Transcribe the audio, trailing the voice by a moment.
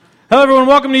Hello, everyone.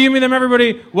 Welcome to You, Me, Them,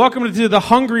 Everybody. Welcome to The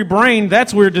Hungry Brain.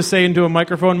 That's weird to say into a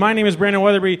microphone. My name is Brandon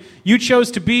Weatherby. You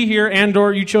chose to be here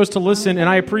and/or you chose to listen, and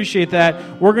I appreciate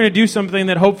that. We're going to do something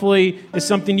that hopefully is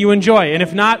something you enjoy. And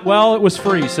if not, well, it was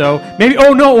free. So maybe,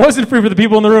 oh, no, it wasn't free for the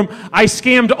people in the room. I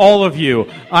scammed all of you.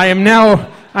 I am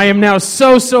now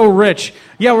so rich.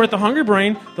 Yeah, we're at The Hungry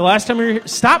Brain. The last time we were here,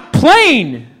 stop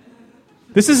playing!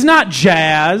 This is not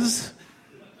jazz.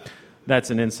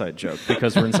 That's an inside joke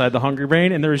because we're inside The Hungry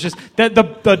Brain, and there was just that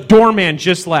the doorman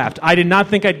just laughed. I did not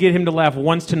think I'd get him to laugh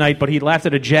once tonight, but he laughed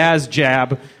at a jazz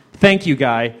jab. Thank you,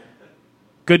 guy.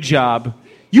 Good job.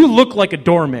 You look like a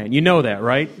doorman. You know that,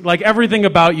 right? Like everything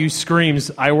about you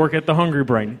screams, I work at The Hungry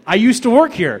Brain. I used to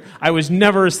work here. I was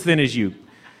never as thin as you.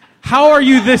 How are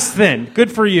you this thin?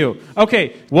 Good for you.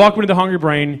 Okay, welcome to The Hungry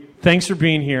Brain. Thanks for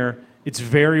being here. It's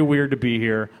very weird to be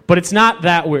here, but it's not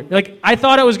that weird. Like, I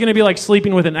thought it was going to be like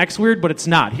sleeping with an ex weird, but it's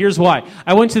not. Here's why.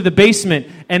 I went to the basement,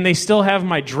 and they still have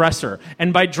my dresser.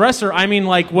 And by dresser, I mean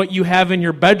like what you have in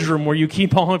your bedroom where you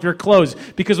keep all of your clothes.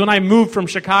 Because when I moved from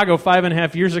Chicago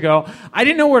 5.5 years ago, I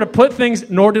didn't know where to put things,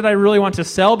 nor did I really want to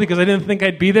sell because I didn't think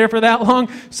I'd be there for that long.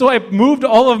 So I moved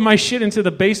all of my shit into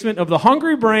the basement of The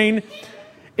Hungry Brain,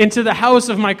 into the house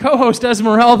of my co-host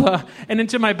Esmeralda, and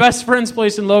into my best friend's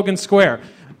place in Logan Square.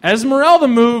 Esmeralda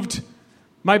moved,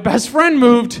 my best friend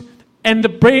moved, and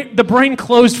the brain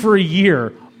closed for a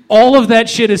year. All of that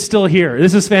shit is still here.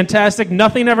 This is fantastic.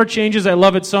 Nothing ever changes. I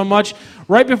love it so much.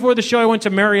 Right before the show, I went to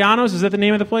Mariano's. Is that the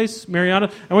name of the place?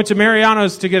 Mariano's? I went to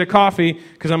Mariano's to get a coffee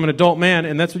because I'm an adult man,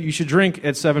 and that's what you should drink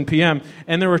at 7 p.m.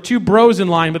 And there were two bros in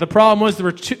line, but the problem was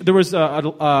there was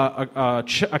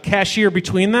a cashier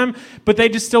between them, but they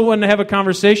just still wanted to have a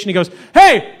conversation. He goes,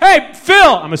 hey,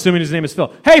 Phil! I'm assuming his name is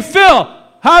Phil. Hey, Phil!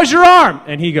 How's your arm?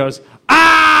 And he goes,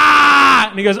 ah!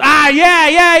 And he goes,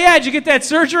 yeah. Did you get that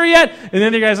surgery yet? And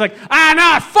then the guy's like,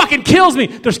 no, it fucking kills me.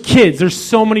 There's kids. There's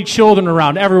so many children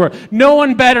around everywhere. No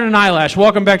one better than Eyelash.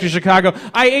 Welcome back to Chicago.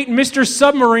 I ate Mr.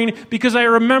 Submarine because I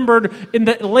remembered in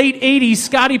the late 80s,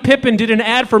 Scottie Pippen did an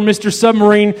ad for Mr.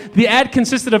 Submarine. The ad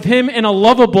consisted of him in a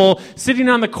lovable sitting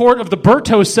on the court of the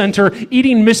Berto Center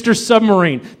eating Mr.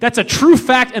 Submarine. That's a true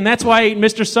fact, and that's why I ate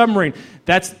Mr. Submarine.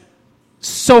 That's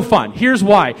so fun. Here's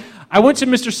why. I went to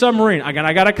Mr. Submarine. I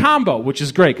got a combo, which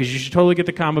is great because you should totally get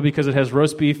the combo because it has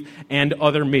roast beef and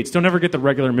other meats. Don't ever get the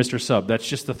regular Mr. Sub. That's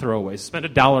just the throwaways. Spend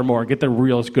 $1 more and get the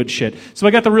real good shit. So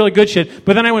I got the really good shit,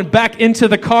 but then I went back into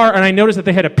the car and I noticed that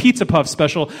they had a Pizza Puff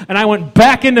special, and I went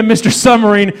back into Mr.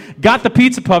 Submarine, got the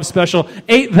Pizza Puff special,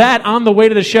 ate that on the way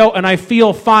to the show, and I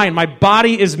feel fine. My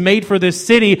body is made for this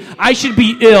city. I should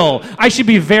be ill. I should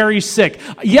be very sick.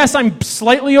 Yes, I'm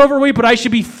slightly overweight, but I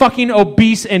should be fucking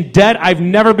obese and dead. I've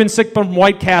never been sick from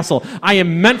White Castle. I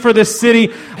am meant for this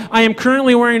city. I am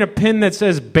currently wearing a pin that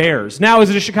says Bears. Now,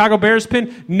 is it a Chicago Bears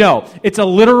pin? No. It's a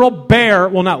literal bear.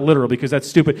 Well, not literal because that's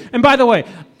stupid. And by the way,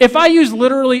 if I use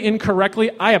literally incorrectly,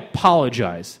 I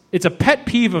apologize. It's a pet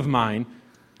peeve of mine.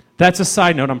 That's a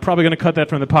side note. I'm probably going to cut that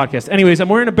from the podcast. Anyways, I'm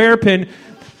wearing a bear pin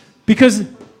because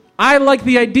I like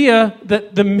the idea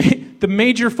that the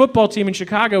major football team in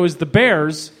Chicago is the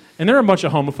Bears, and they're a bunch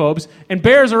of homophobes, and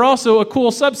bears are also a cool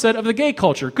subset of the gay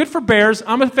culture. Good for bears.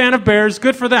 I'm a fan of bears.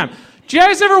 Good for them. Do you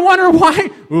guys ever wonder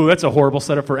why? Ooh, that's a horrible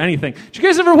setup for anything. Do you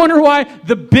guys ever wonder why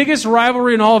the biggest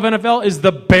rivalry in all of NFL is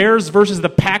the Bears versus the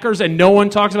Packers, and no one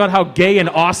talks about how gay and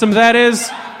awesome that is?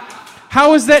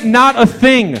 How is that not a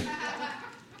thing?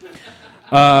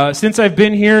 Since I've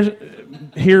been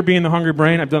here being The Hungry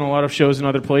Brain, I've done a lot of shows in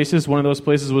other places. One of those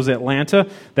places was Atlanta.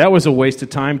 That was a waste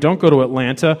of time. Don't go to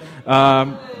Atlanta.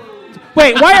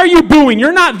 Wait, why are you booing?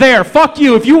 You're not there. Fuck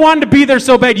you. If you wanted to be there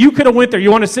so bad, you could have went there. You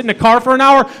want to sit in a car for an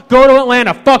hour? Go to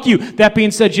Atlanta. Fuck you. That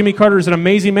being said, Jimmy Carter is an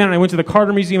amazing man, and I went to the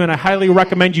Carter Museum, and I highly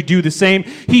recommend you do the same.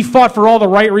 He fought for all the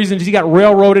right reasons. He got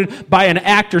railroaded by an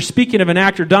actor. Speaking of an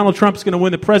actor, Donald Trump's going to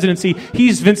win the presidency.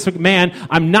 He's Vince McMahon.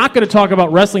 I'm not going to talk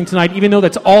about wrestling tonight, even though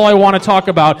that's all I want to talk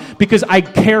about, because I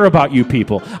care about you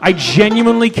people. I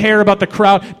genuinely care about the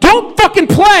crowd. Don't fucking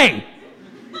play!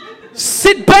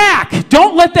 Sit back.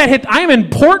 Don't let that hit. I am an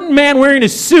important man wearing a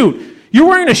suit. You're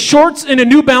wearing a shorts and a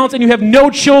New Balance, and you have no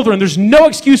children. There's no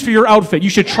excuse for your outfit. You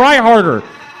should try harder.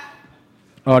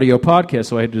 Audio podcast,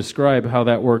 so I had to describe how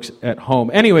that works at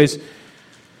home. Anyways,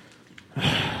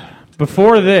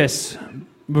 before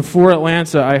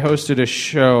Atlanta, I hosted a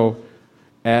show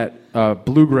at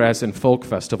Bluegrass and Folk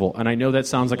Festival, and I know that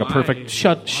sounds like a perfect...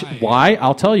 Why?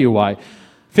 I'll tell you why.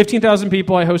 15,000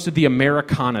 people, I hosted the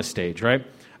Americana stage, right?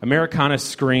 Americana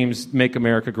screams, "Make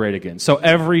America Great Again." So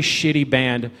every shitty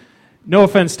band No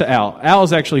offense to Al. Al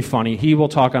is actually funny. He will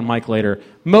talk on mic later.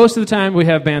 Most of the time we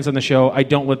have bands on the show, I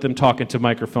don't let them talk into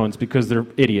microphones because they're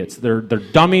idiots. They're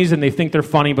dummies and they think they're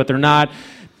funny, but they're not.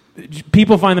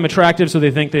 People find them attractive, so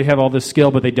they think they have all this skill,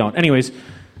 but they don't. Anyways,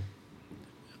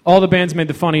 all the bands made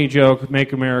the funny joke,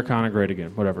 make Americana great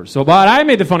again, whatever. So, but I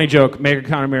made the funny joke, make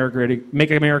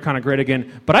Americana great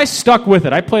again, but I stuck with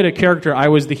it. I played a character. I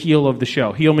was the heel of the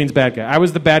show. Heel means bad guy. I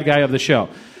was the bad guy of the show.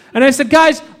 And I said,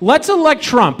 guys, let's elect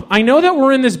Trump. I know that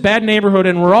we're in this bad neighborhood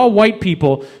and we're all white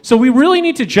people, so we really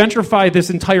need to gentrify this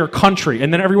entire country.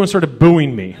 And then everyone started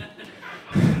booing me.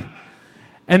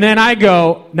 And then I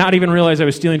go, not even realize I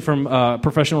was stealing from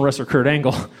professional wrestler Kurt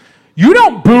Angle. You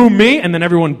don't boo me! And then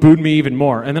everyone booed me even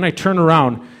more. And then I turned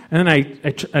around, and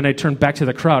then I turned back to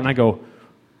the crowd, and I go,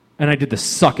 and I did the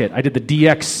suck it. I did the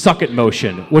DX suck it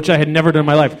motion, which I had never done in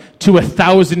my life, to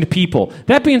 1,000 people.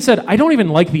 That being said, I don't even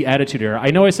like the Attitude Era.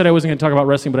 I know I said I wasn't going to talk about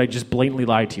wrestling, but I just blatantly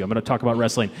lied to you. I'm going to talk about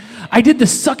wrestling. I did the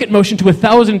suck it motion to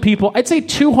 1,000 people. I'd say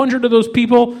 200 of those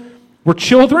people were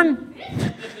children.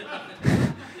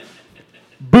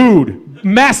 Booed.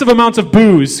 Massive amounts of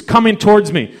boos coming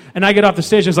towards me. And I get off the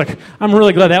stage, I was like, I'm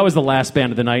really glad that was the last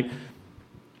band of the night.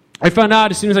 I found out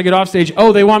as soon as I get off stage,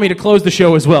 they want me to close the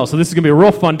show as well. So this is going to be a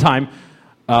real fun time.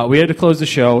 We had to close the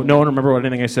show. No one remember what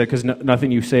anything I said because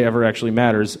nothing you say ever actually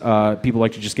matters. People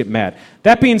like to just get mad.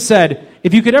 That being said,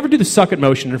 if you could ever do the suck it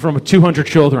motion in front of 200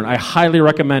 children, I highly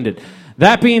recommend it.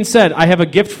 That being said, I have a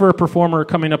gift for a performer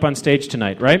coming up on stage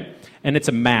tonight, right? And it's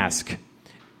a mask.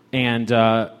 And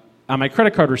on my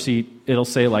credit card receipt, it'll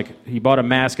say, like, he bought a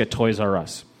mask at Toys R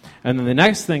Us. And then the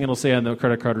next thing it'll say on the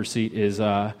credit card receipt is,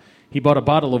 he bought a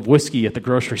bottle of whiskey at the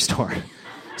grocery store.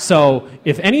 So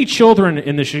if any children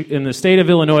in the state of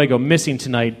Illinois go missing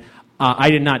tonight, I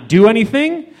did not do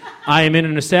anything. I am in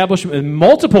an establishment with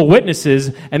multiple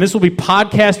witnesses, and this will be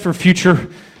podcast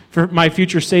for my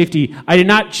future safety. I did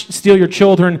not steal your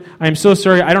children. I am so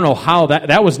sorry. I don't know how.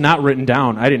 That was not written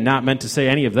down. I did not meant to say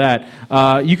any of that.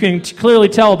 You can clearly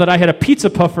tell that I had a pizza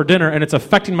puff for dinner, and it's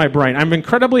affecting my brain. I'm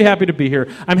incredibly happy to be here.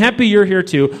 I'm happy you're here,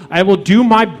 too. I will do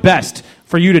my best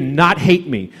for you to not hate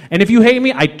me. And if you hate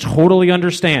me, I totally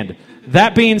understand.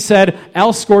 That being said,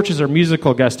 Al Scorch is our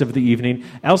musical guest of the evening.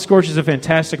 Al Scorch is a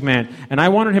fantastic man, and I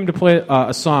wanted him to play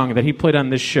a song that he played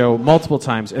on this show multiple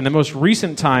times. And the most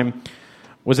recent time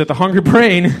was at the Hungry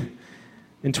Brain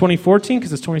in 2014,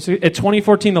 because it's 2016. At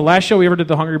 2014, the last show we ever did,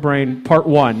 the Hungry Brain, Part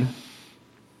 1.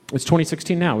 It's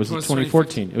 2016 now. It was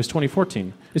 2014. It was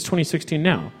 2014. It's 2016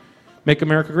 now. Make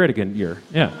America Great Again year.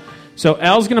 Yeah. So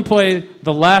Al's going to play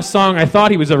the last song I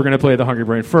thought he was ever going to play at the Hungry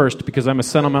Brain first, because I'm a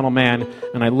sentimental man,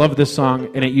 and I love this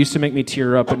song, and it used to make me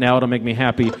tear up, but now it'll make me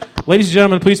happy. Ladies and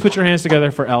gentlemen, please put your hands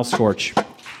together for Al Scorch.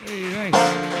 Hey, nice.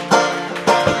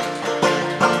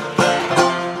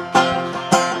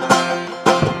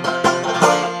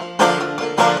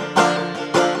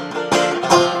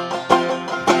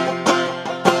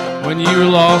 When you were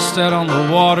lost out on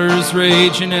the waters,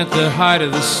 raging at the height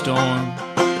of the storm,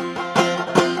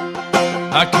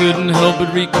 I couldn't help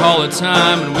but recall a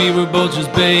time when we were both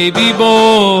just baby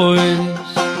boys.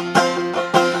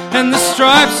 And the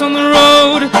stripes on the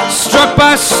road, struck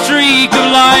by a streak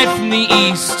of light from the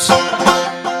east,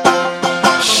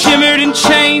 shimmered and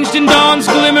changed in dawn's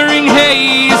glimmering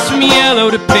haze from yellow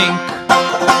to pink.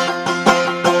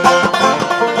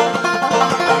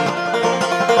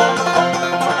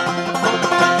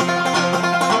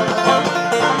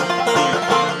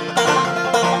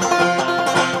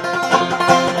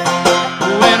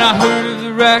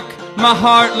 My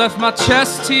heart left my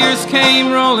chest, tears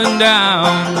came rolling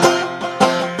down.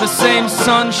 The same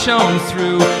sun shone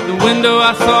through the window.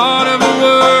 I thought of a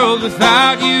world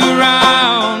without you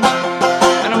around.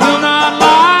 And I will not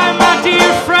lie, my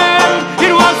dear friend,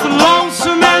 it was the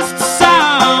lonesomest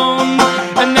sound.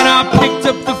 And then I picked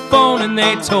up the phone and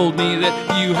they told me that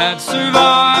you had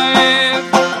survived.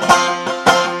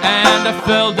 And I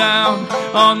fell down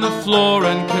on the floor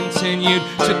and continued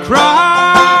to cry.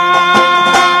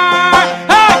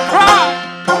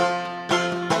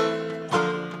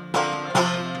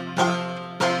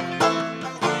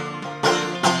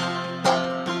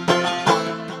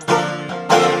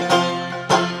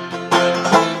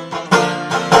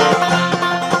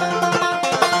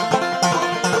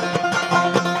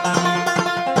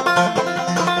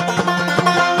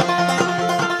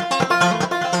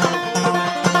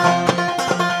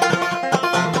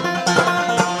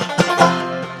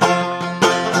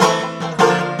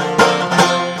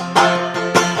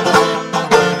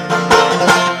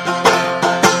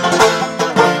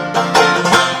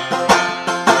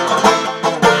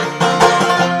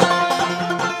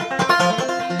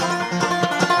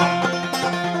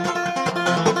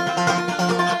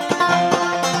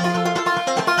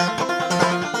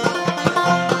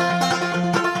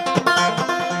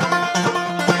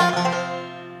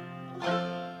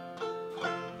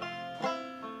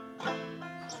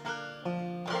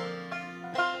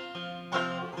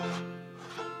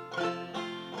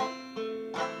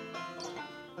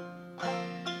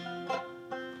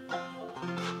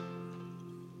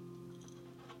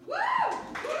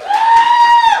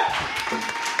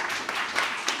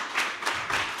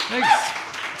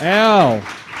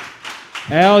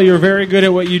 Al, you're very good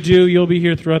at what you do. You'll be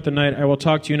here throughout the night. I will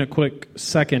talk to you in a quick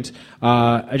second.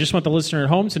 I just want the listener at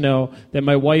home to know that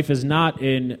my wife is not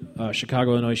in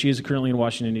Chicago, Illinois. She is currently in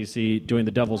Washington, D.C. doing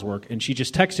the devil's work, and she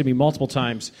just texted me multiple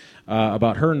times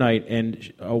about her night,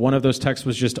 and one of those texts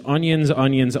was just onions,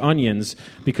 onions, onions,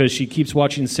 because she keeps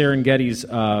watching Serengeti's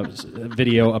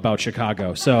video about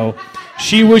Chicago. So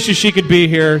she wishes she could be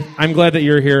here. I'm glad that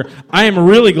you're here. I am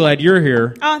really glad you're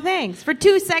here. Oh, thanks. For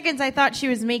 2 seconds, I thought she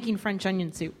was making French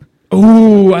onion soup.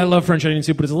 Ooh, I love French onion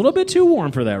soup, but it's a little bit too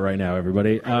warm for that right now,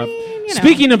 everybody. I mean,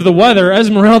 Speaking of the weather,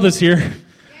 Esmeralda's here.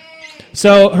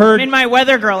 So I'm in my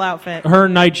weather girl outfit. Her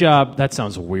night job, that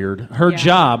sounds weird. Her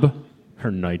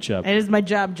night job. It is my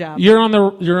job. You're on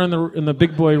the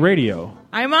Big Boy Radio.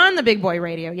 I'm on the Big Boy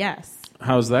Radio, yes.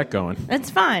 How's that going? It's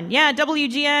fun. Yeah,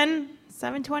 WGN,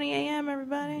 7:20 a.m.,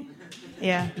 everybody.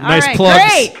 Yeah. Nice All right, plugs.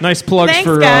 great. Nice plugs. Thanks,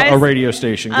 for guys. a radio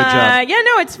station. Good job. Yeah,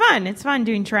 no, it's fun. It's fun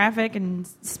doing traffic and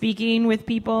speaking with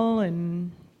people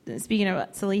and speaking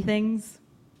about silly things.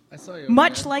 I saw you.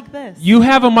 Much like this. You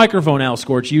have a microphone, Al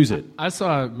Scorch. Use it. I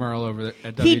saw Merle over there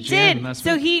at WGN. He did. Last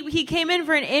So week. he came in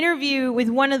for an interview with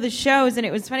one of the shows, and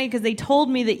it was funny because they told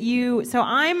me that so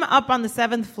I'm up on the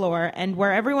 7th floor, and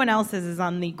where everyone else is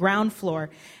on the ground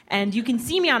floor, and you can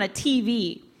see me on a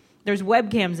TV. There's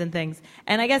webcams and things.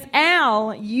 And I guess,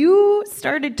 Al, you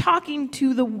started talking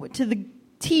to the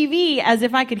TV as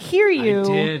if I could hear you. I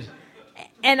did.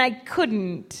 And I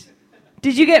couldn't.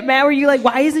 Did you get mad? Were you like,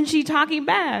 why isn't she talking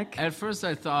back? At first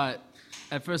I thought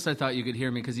you could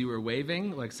hear me because you were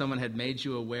waving, like someone had made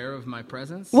you aware of my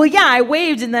presence. Well, yeah, I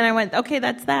waved, and then I went, okay,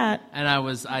 that's that. And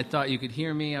I thought you could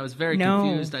hear me. I was very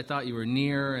confused. I thought you were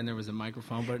near and there was a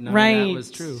microphone, but none of that was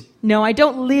true. No, I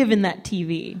don't live in that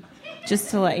TV.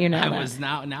 Just to let you know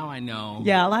Now I know.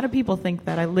 Yeah, a lot of people think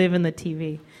that I live in the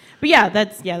TV. But yeah,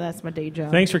 that's my day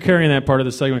job. Thanks for carrying that part of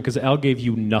the segment because Al gave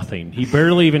you nothing. He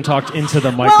barely even talked into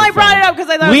the microphone. Well, I brought it up because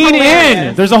I thought Lean it was hilarious.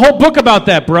 in. There's a whole book about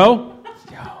that, bro.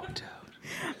 Yo, dude.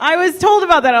 I was told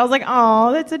about that. I was like,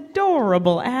 oh, that's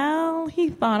adorable, Al. He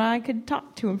thought I could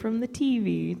talk to him from the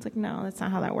TV. It's like, no, that's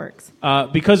not how that works.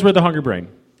 Because we're the Hungry Brain.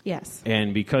 Yes.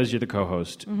 And because you're the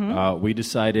co-host, we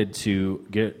decided to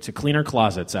clean our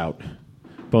closets out,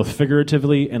 both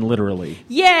figuratively and literally.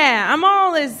 Yeah, I'm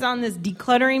all on this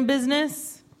decluttering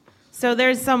business. So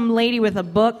there's some lady with a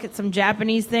book. It's some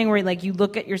Japanese thing where like you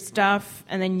look at your stuff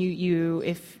and then you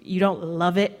if you don't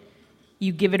love it,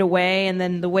 you give it away. And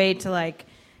then the way to like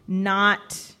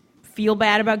not feel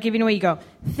bad about giving away, you go,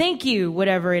 thank you,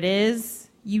 whatever it is.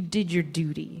 You did your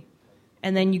duty.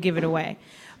 And then you give it away.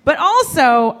 But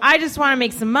also, I just want to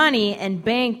make some money and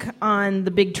bank on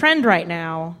the big trend right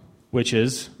now. Which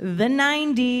is? The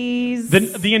 90s.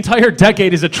 The entire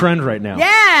decade is a trend right now.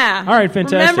 Yeah. All right,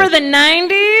 fantastic. Remember the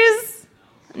 90s?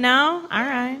 No? All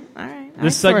right.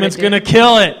 This segment's going to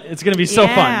kill it. It's going to be so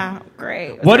fun. Yeah,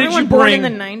 great. Was What did you born bring?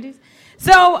 in the 90s?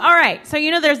 So, all right. So,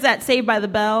 there's that Saved by the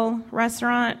Bell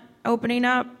restaurant opening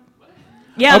up?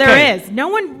 Yeah, Okay. there is. No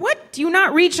one, what? Do you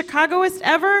not read Chicagoist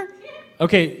ever?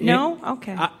 Okay. No?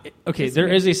 Okay. Okay, there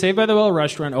is a Saved by the Bell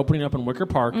restaurant opening up in Wicker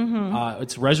Park.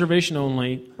 It's reservation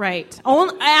only. Right.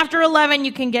 After 11,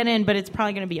 you can get in, but it's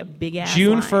probably going to be a big-ass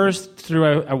June line. 1st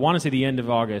through, I want to say the end of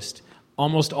August,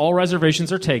 almost all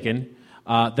reservations are taken.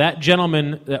 That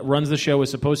gentleman that runs the show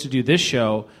was supposed to do this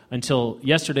show until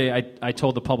yesterday. I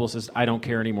told the publicist, I don't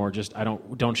care anymore, just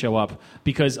don't show up.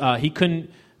 Because he couldn't,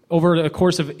 over the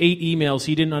course of 8 emails,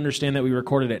 he didn't understand that we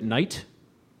recorded at night.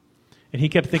 And he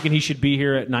kept thinking he should be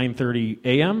here at 9:30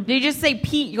 a.m. Did you just say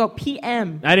P? You go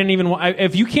PM. I didn't even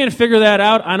if you can't figure that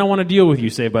out, I don't want to deal with you,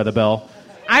 Saved by the Bell.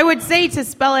 I would say to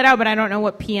spell it out, but I don't know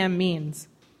what PM means.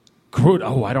 Crude.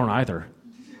 Oh, I don't either.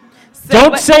 So,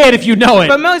 Don't say it if you know it.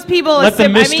 But most people Let the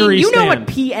mystery you know stand. what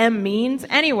PM means.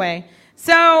 Anyway,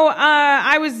 so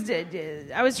I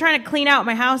was trying to clean out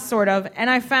my house, sort of, and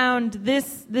I found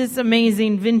this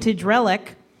amazing vintage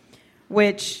relic.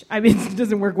 Which, it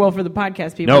doesn't work well for the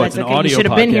podcast people. No, That's it's an okay. audio You should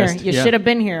have been here. podcast. You Yeah. should have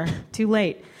been here. Too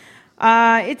late.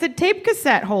 It's a tape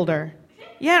cassette holder.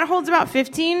 Yeah, it holds about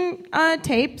 15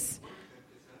 tapes.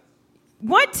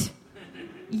 What?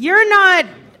 You're not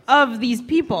of these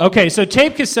people. Okay, so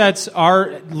tape cassettes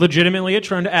are legitimately a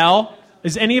trend. Al,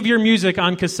 is any of your music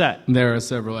on cassette? There are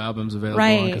several albums available on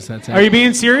Right. cassette tape. Are you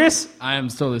being serious? I am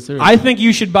totally serious. I think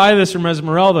you should buy this from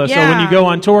Esmeralda. So when Yeah. you go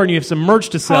on tour and you have some merch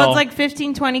to sell, Holds like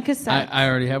 15, 20 cassettes. I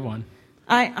already have one.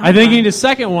 I think you need a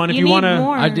second one if you need want to.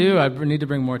 more. I do. I need to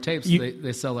bring more tapes.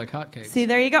 They sell like hotcakes. See,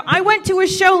 there you go. I went to a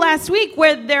show last week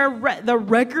where the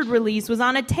record release was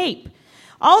on a tape.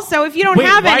 Also, if you don't Wait,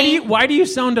 have why any, why do you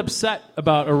sound upset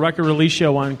about a record release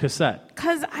show on cassette?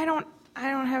 because I don't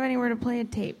have anywhere to play a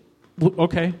tape.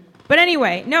 Okay. But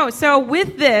anyway, no, so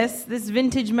with this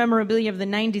vintage memorabilia of the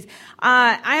 90s,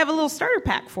 I have a little starter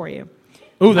pack for you.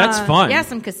 Oh, that's fun. Yeah,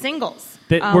 some singles.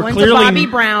 That were one's clearly a Bobby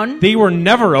Brown. They were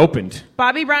never opened.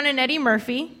 Bobby Brown and Eddie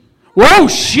Murphy. Whoa,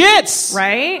 shits!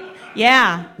 Right?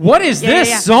 Yeah. What is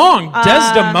this song?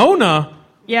 Desdemona?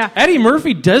 Yeah. Eddie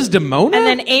Murphy, Desdemona? And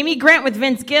then Amy Grant with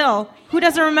Vince Gill. Who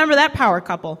doesn't remember that power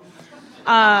couple?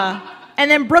 And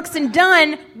then Brooks and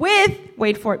Dunn with,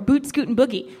 wait for it, Boot, Scoot, and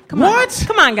Boogie. Come on. What?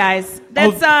 Come on, guys.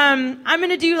 That's I'm going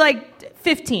to do like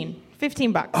 15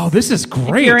 bucks. Oh, this is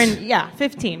great.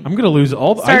 15. I'm going to lose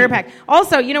all the... Starter pack.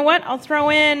 Also, you know what? I'll throw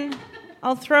in,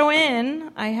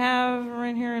 I have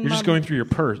right here in You're just going through your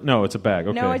purse. No, it's a bag.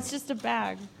 Okay. No, it's just a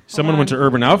bag. Someone went to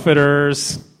Urban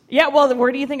Outfitters. Yeah, well,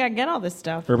 where do you think I get all this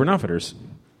stuff? Urban Outfitters.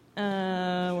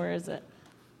 Where is it?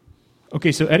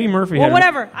 Okay, so Eddie Murphy Well, had...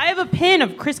 whatever. I have a pin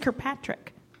of Chris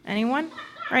Kirkpatrick. Anyone?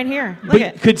 Right here. Look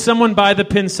at it. Could someone buy the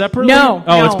pin separately? No.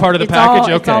 Oh, it's part of the package?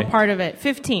 Okay. It's all part of it.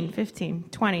 15,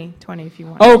 20 if you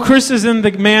want. Oh, Chris is in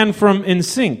the man from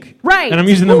NSYNC. Right. And I'm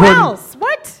using Who the word... else?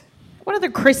 What? What other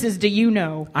Chris's do you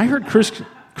know? I heard Chris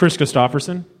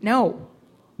Christopherson. No.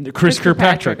 Chris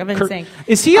Kirkpatrick of NSYNC.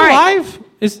 Is he alive?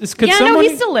 No,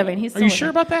 he's still living. He's still Are you living. sure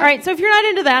about that? All right, so if you're not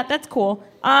into that, that's cool.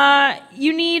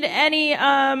 You need any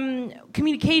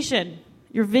communication,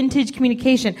 your vintage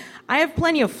communication. I have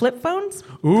plenty of flip phones.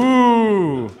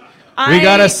 Ooh. We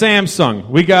got a Samsung.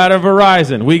 We got a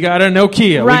Verizon. We got a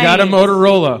Nokia. Right. We got a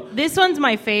Motorola. This one's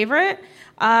my favorite.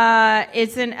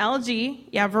 It's an LG.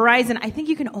 Yeah, Verizon. I think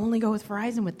you can only go with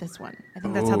Verizon with this one. I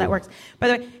think that's how that works. By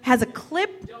the way, it has a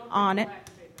clip on it.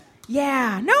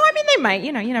 Yeah. No, I mean, they might.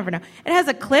 You never know. It has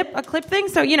a clip thing,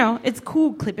 so, it's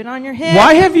cool. Clip it on your hip.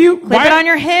 Why have you... Clip it on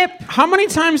your hip. How many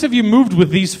times have you moved with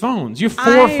these phones? You have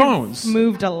 4 phones. I've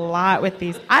moved a lot with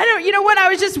these. You know what? I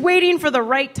was just waiting for the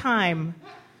right time.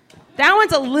 That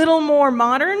one's a little more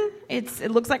modern.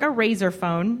 It looks like a Razr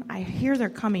phone. I hear they're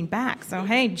coming back, so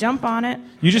hey, jump on it.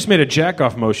 You just made a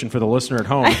jack-off motion for the listener at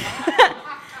home.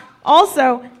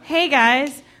 Also, hey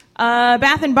guys,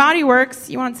 Bath and Body Works,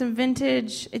 you want some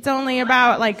vintage? It's only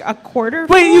about like a quarter.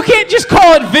 Wait, you can't just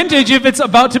call it vintage if it's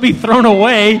about to be thrown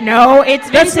away. No, it's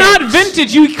vintage. That's not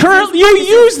vintage. You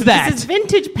use that. This is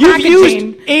vintage packaging.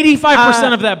 You've used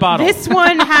 85% of that bottle. This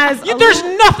one has... There's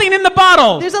nothing in the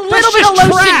bottle. There's a little bit of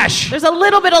lotion. Trash. There's a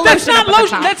little bit of That's lotion. not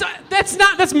lotion.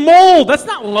 That's mold. That's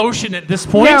not lotion at this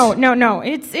point. No.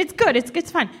 It's good.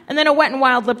 It's fine. And then a Wet n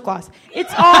Wild lip gloss.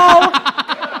 It's all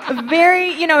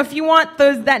very, if you want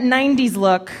that 90s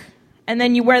look, and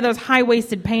then you wear those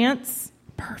high-waisted pants,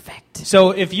 perfect.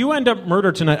 So if you end up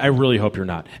murdered tonight, I really hope you're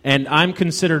not. And I'm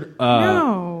considered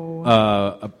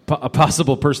a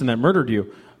possible person that murdered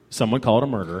you. Someone call it a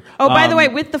murder. Oh, by the way,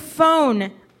 with the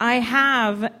phone, I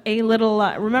have a little.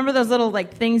 Remember those little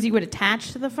things you would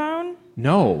attach to the phone?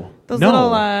 No. Those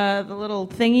little, the little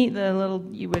thingy,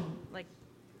 you would like.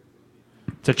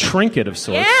 It's a trinket of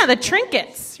sorts. Yeah, the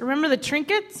trinkets. Remember the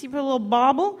trinkets? You put a little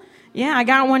bauble. Yeah, I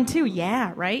got one too.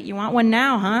 Yeah, right. You want one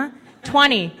now, huh?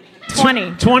 20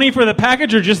 for the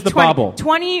package or just the bauble?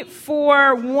 20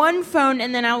 for one phone,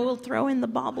 and then I will throw in the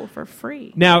bauble for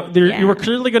free. Now, you were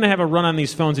clearly going to have a run on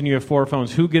these phones, and you have 4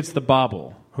 phones. Who gets the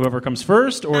bauble? Whoever comes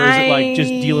first, or is it like just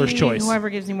dealer's choice? Whoever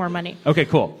gives me more money. Okay,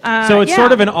 cool. So it's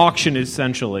sort of an auction,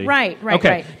 essentially. Right. Okay.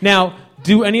 Right. Now,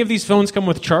 do any of these phones come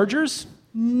with chargers?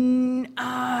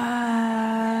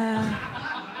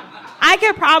 I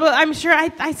could probably, I'm sure,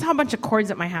 I saw a bunch of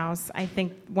cords at my house. I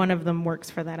think one of them works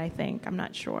for that, I'm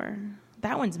not sure.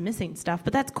 That one's missing stuff,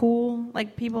 but that's cool.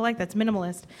 Like, people like that's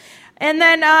minimalist. And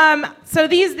then, so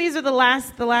these are the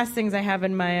last things I have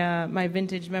in my my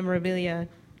vintage memorabilia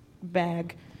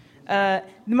bag.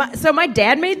 So my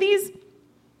dad made these,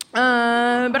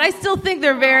 but I still think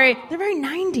they're very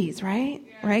 90s, right?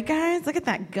 Right, guys? Look at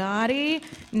that gaudy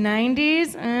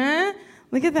 90s.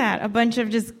 Look at that. A bunch of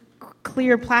just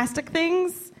clear plastic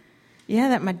things. Yeah,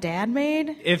 that my dad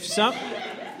made.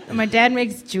 My dad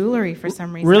makes jewelry for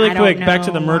some reason. Really quick, back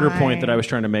to the murder point that I was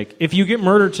trying to make. If you get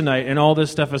murdered tonight and all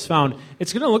this stuff is found,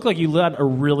 it's going to look like you led a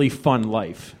really fun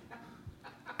life.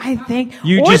 I think.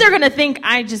 They're going to think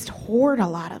I just hoard a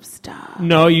lot of stuff.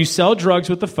 No, you sell drugs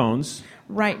with the phones.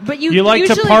 Right, but you like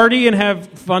usually, to party and have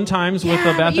fun times with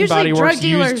the Bath and Body Works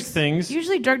used things.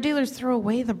 Usually drug dealers throw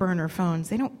away the burner phones.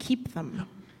 They don't keep them.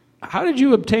 How did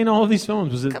you obtain all of these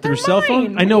phones? Was it through cell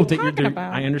phone? I know that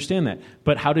I understand that.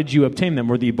 But how did you obtain them?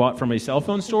 Were they bought from a cell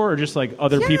phone store or just like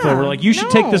other people were like, you should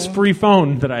take this free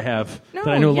phone that I have that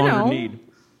I no longer need?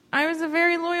 I was a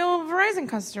very loyal Verizon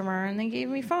customer and they gave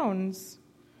me phones.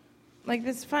 Like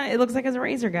this fun. It looks like it's a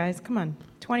Razr, guys. Come on.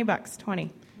 $20.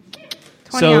 20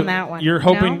 so on that one. You're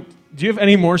hoping Do you have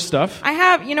any more stuff? I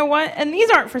have, you know what? And these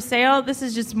aren't for sale. This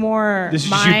is just more This is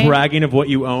just you bragging of what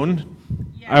you own?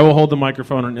 Yeah. I will hold the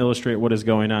microphone and illustrate what is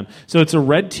going on. So it's a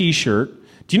red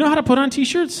T-shirt. Do you know how to put on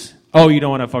T-shirts? Oh, you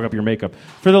don't want to fuck up your makeup.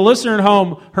 For the listener at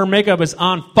home, her makeup is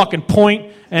on fucking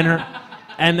point,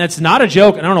 and that's not a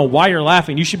joke, and I don't know why you're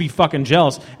laughing. You should be fucking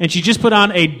jealous. And she just put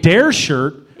on a Dare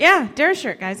shirt. Yeah, Dare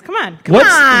shirt, guys. Come on. Come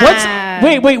on.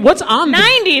 Wait, what's on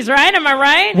 90s, right? Am I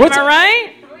right? Am I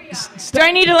right? Do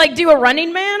I need to, do a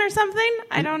Running Man or something?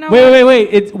 I don't know.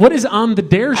 Wait. What is on the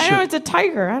Dare shirt? I know, it's a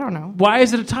tiger. I don't know. Why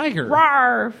is it a tiger?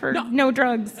 Rawr, for no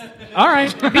drugs. All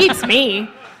right. Beats me.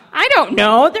 I don't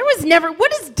know. There was never...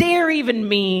 What does Dare even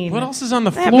mean? What else is on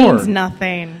the floor? That means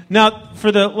nothing. Now,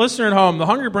 for the listener at home, the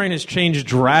Hungry Brain has changed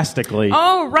drastically.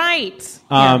 Oh, right.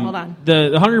 Hold on.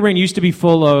 The Hungry Brain used to be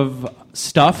full of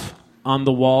stuff on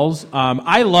the walls.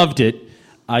 I loved it.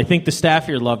 I think the staff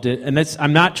here loved it. And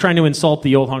I'm not trying to insult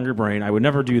the old Hungry Brain. I would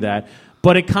never do that.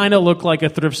 But it kind of looked like a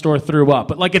thrift store threw up.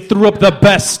 But it threw up the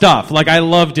best stuff. I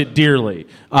loved it dearly.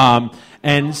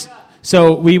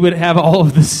 So we would have all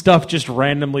of this stuff just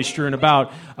randomly strewn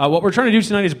about. What we're trying to do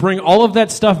tonight is bring all of that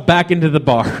stuff back into the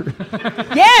bar.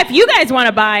 Yeah, if you guys want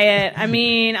to buy it,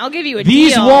 I'll give you a deal.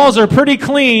 These walls are pretty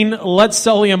clean. Let's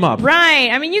sully them up. Right.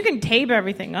 You can tape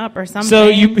everything up or something. So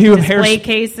you have display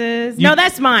cases. No,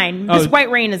 that's mine. This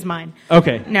White Rain is mine.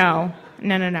 Okay. No.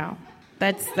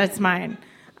 That's mine.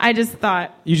 I just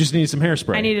thought... You just need some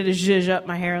hairspray. I needed to zhuzh up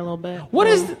my hair a little bit. What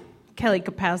is... Kelly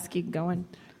Kapowski going.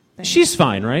 She's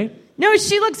fine, right? No,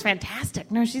 she looks fantastic.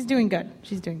 No, she's doing good.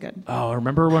 Oh,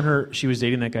 remember when she was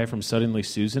dating that guy from Suddenly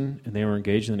Susan, and they were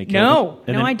engaged, and then he killed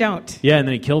him? No, I don't. Yeah, and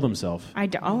then he killed himself. I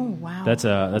don't. Oh, wow. That's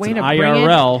an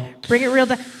IRL. Bring it real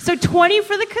down. So 20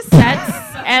 for the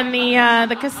cassettes and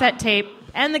the cassette tape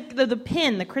and the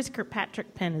pin. The Chris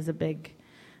Kirkpatrick pin is a big.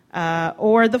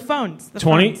 Or the phones.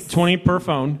 20 per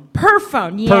phone. Per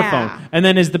phone, yeah. Per phone. And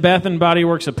then is the Bath & Body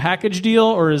Works a package deal,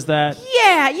 or is that...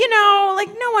 Yeah,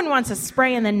 no one wants a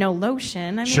spray and then no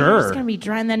lotion. Sure. It's going to be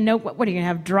dry and then what are you going to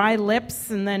have, dry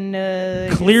lips and then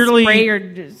clearly, spray your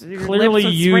clearly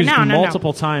lips used spray? No.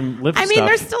 multiple time lip stuff.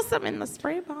 There's still some in the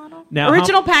spray bottle. Now,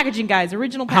 original packaging, guys.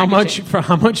 Original packaging.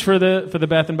 How much for the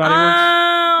Bath & Body Works?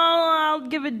 I'll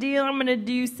give a deal. I'm going to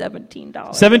do $17.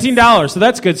 $17. So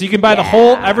that's good. So you can buy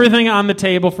everything on the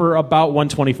table for about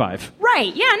 $125.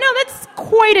 Right. Yeah. No, that's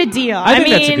quite a deal. I think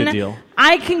that's a good deal.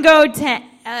 I can go to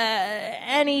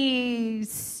any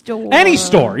store. Any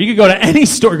store. You could go to any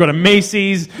store. Go to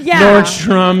Macy's,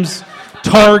 Nordstrom's,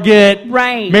 Target,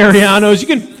 Mariano's. You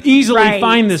can easily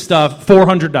find this stuff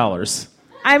 $400.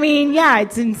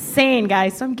 It's insane,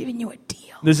 guys. So I'm giving you a deal.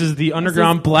 This is the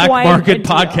underground black market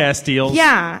podcast deals.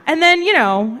 Yeah, and then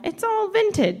it's all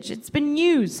vintage. It's been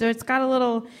used, so it's got a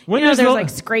little.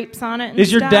 There's scrapes on it. And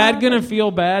is your dad gonna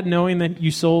feel bad knowing that you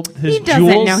sold his jewels? He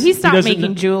doesn't know. He stopped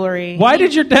making jewelry. Why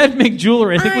did your dad make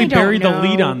jewelry? I think we buried the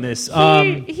lead on this.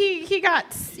 He got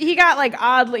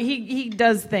oddly. He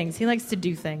does things. He likes to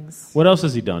do things. What else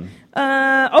has he done?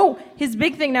 His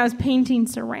big thing now is painting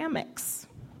ceramics.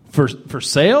 For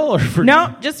sale or for...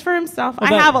 No, just for himself.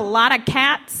 I have a lot of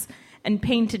cats and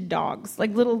painted dogs,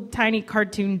 little tiny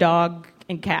cartoon dog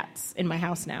and cats in my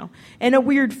house now, and a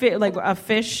weird a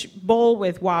fish bowl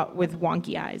with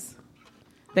wonky eyes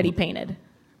that he painted.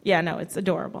 Yeah, no, it's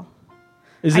adorable.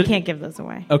 I can't give those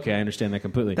away. Okay, I understand that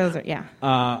completely. Those are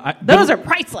those are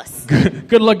priceless.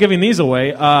 Good luck giving these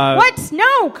away. What?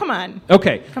 No, come on.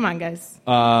 Okay, come on, guys.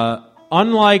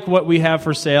 Unlike what we have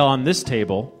for sale on this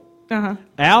table.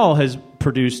 Al has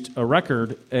produced a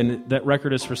record, and that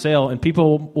record is for sale, and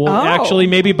people will actually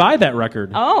maybe buy that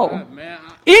record. Oh. Man.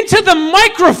 Into the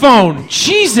microphone!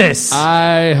 Jesus!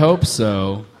 I hope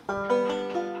so.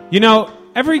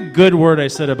 Every good word I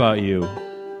said about you,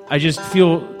 I just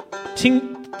feel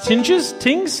tinges,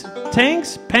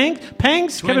 pangs,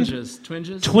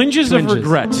 twinges of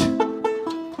regret.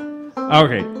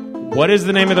 Okay, what is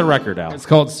the name of the record, Al? It's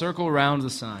called Circle Round the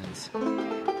Signs.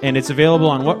 And it's available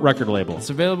on what record label? It's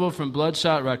available from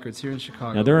Bloodshot Records here in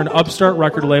Chicago. Now they're an upstart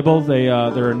record label.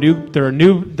 They're a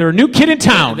new kid in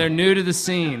town. They're new to the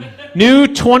scene. New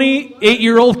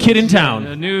 28-year-old kid in town.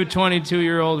 A new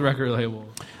 22-year-old record label.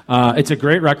 It's a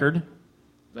great record.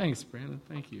 Thanks, Brandon.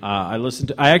 Thank you.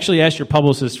 I actually asked your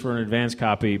publicist for an advance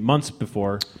copy months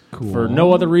before, for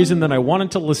no other reason than I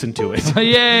wanted to listen to it.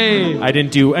 Yay! I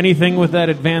didn't do anything with that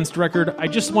advanced record. I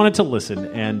just wanted to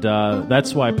listen, and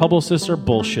that's why publicists are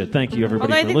bullshit. Thank you,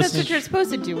 everybody, for listening. I think that's what you're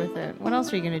supposed to do with it. What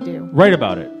else are you going to do? Write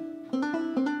about it.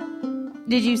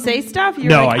 Did you say stuff?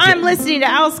 I'm listening to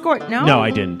Al Scorch. No,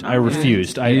 I didn't. I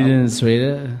refused. You didn't tweet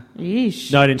it?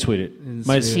 Yeesh. No, I didn't tweet it.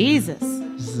 Jesus.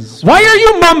 Why are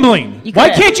you mumbling? You Why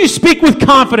could've- can't you speak with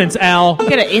confidence, Al? You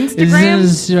get an Instagram.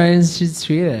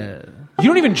 You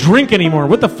don't even drink anymore.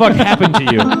 What the fuck happened to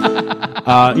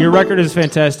you? Your record is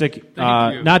fantastic.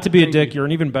 Thank you. Not to be a Thank dick, you. you're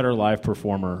an even better live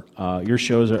performer. Your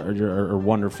shows are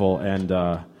wonderful, and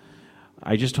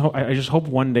I just hope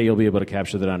one day you'll be able to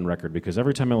capture that on record, because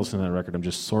every time I listen to that record, I'm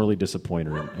just sorely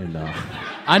disappointed. And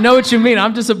I know what you mean.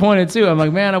 I'm disappointed too. I'm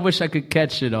like, man, I wish I could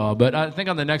catch it all. But I think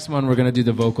on the next one, we're going to do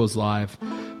the vocals live,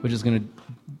 which is going to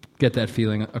get that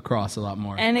feeling across a lot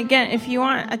more. And again, if you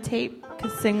want a tape, a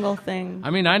single thing,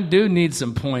 I mean, I do need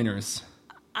some pointers.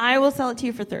 I will sell it to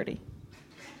you for $30.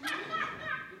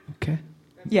 Okay.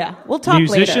 Yeah, we'll talk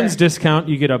musicians later. discount.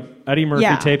 You get a Eddie Murphy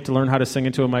Yeah. tape to learn how to sing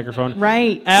into a microphone.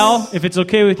 Right. Al, if it's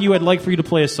okay with you, I'd like for you to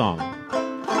play a song.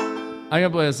 I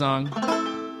can play a song.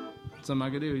 Something I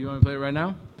could do. You want me to play it right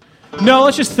now? No,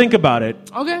 let's just think about it.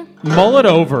 Okay. Mull it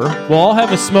over. We'll all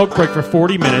have a smoke break for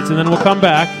 40 minutes, and then we'll come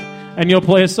back, and you'll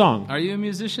play a song. Are you a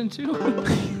musician too?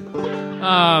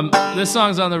 This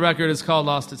song's on the record. It's called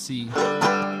Lost at Sea.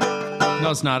 No,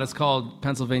 it's not. It's called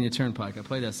Pennsylvania Turnpike. I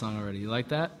played that song already. You like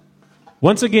that?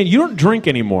 Once again, you don't drink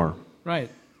anymore. Right.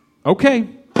 Okay.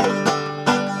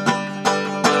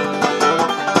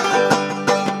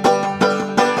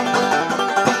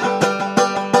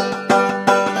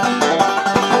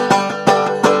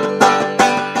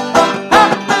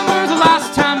 Remember the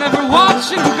last time ever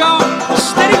watching go,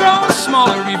 steady growing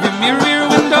smaller, rearview mirror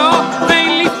window,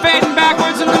 vainly fading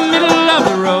backwards in the middle of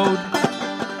the road.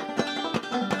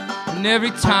 And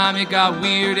every time it got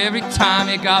weird, every time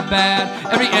it got bad,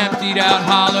 every emptied out,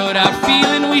 hollowed out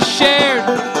feeling we shared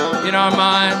in our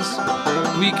minds,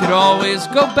 we could always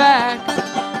go back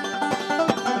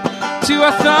to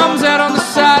our thumbs out on the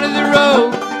side of the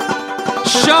road,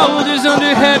 shoulders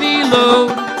under heavy load,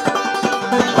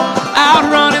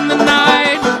 outrunning the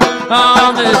night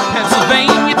on the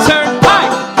Pennsylvania Turnpike.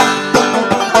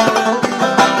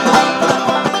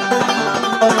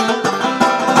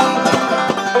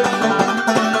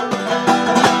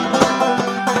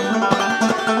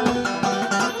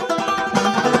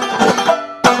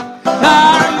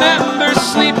 I remember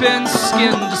sleeping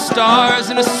skin to stars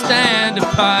in a stand of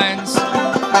pines,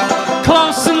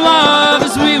 close in love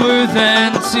as we were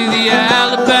then to the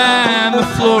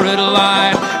Alabama-Florida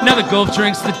line. Now the Gulf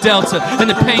drinks the Delta and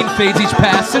the pain fades each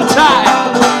passing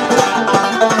tide.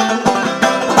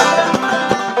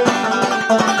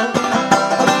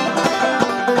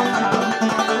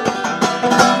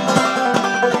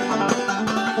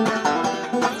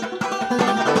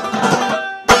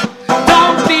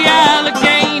 Down the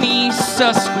Allegheny,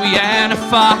 Susquehanna,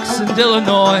 Fox, and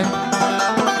Illinois,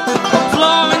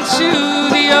 flowing to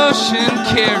the ocean,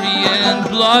 carrying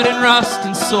blood and rust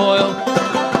and soil.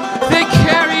 They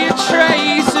carry a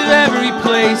trace of every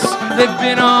place they've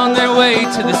been on their way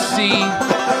to the sea.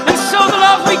 And so the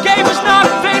love we gave was not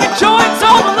in vain. And joy, it's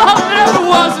all the love that ever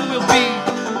was and will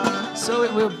be. So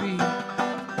it will be.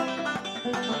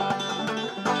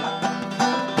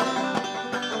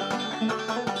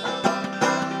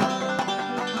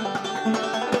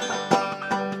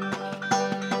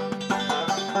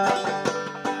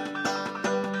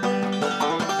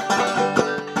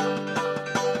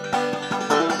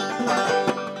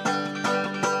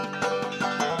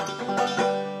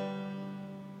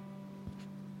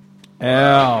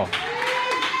 Al.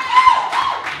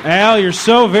 Al, you're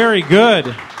so very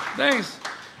good. Thanks.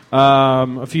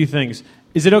 A few things.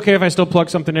 Is it okay if I still plug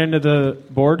something into the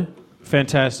board?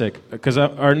 Fantastic. Because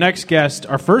our next guest,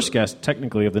 our first guest,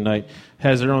 technically, of the night,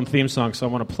 has her own theme song, so I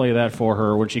want to play that for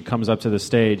her when she comes up to the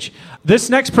stage. This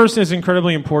next person is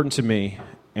incredibly important to me,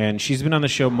 and she's been on the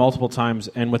show multiple times,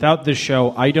 and without this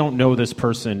show, I don't know this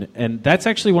person, and that's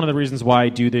actually one of the reasons why I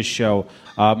do this show.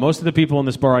 Most of the people in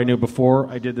this bar I knew before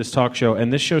I did this talk show,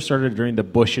 and this show started during the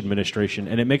Bush administration,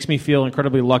 and it makes me feel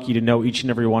incredibly lucky to know each and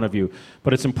every one of you.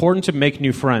 But it's important to make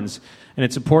new friends, and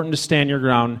it's important to stand your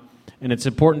ground, and it's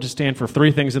important to stand for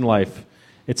three things in life.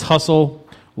 It's hustle,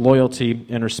 loyalty,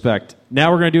 and respect.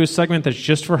 Now we're going to do a segment that's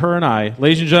just for her and I.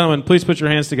 Ladies and gentlemen, please put your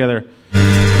hands together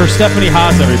for Stephanie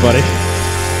Hasz, everybody.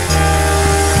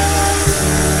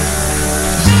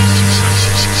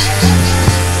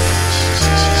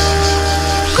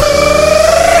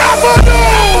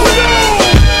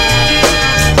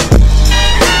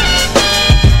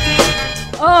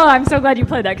 Oh, I'm so glad you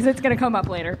played that because it's going to come up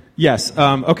later. Yes.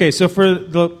 Okay, so for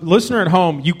the listener at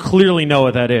home, you clearly know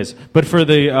what that is. But for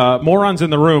the morons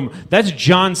in the room, that's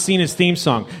John Cena's theme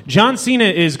song. John Cena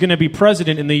is going to be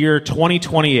president in the year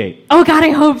 2028. Oh, God, I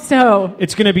hope so.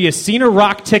 It's going to be a Cena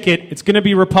rock ticket. It's going to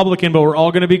be Republican, but we're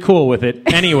all going to be cool with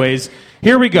it. Anyways,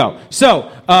 here we go.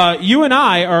 So, you and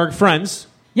I are friends.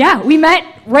 Yeah, we met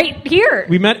right here.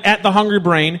 We met at the Hungry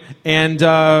Brain, and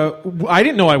I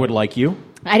didn't know I would like you.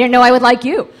 I didn't know I would like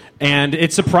you. And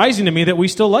it's surprising to me that we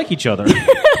still like each other.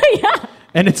 Yeah.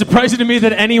 And it's surprising to me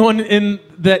that anyone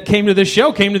that came to this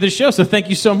show, so thank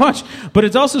you so much. But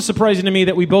it's also surprising to me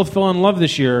that we both fell in love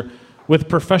this year with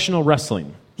professional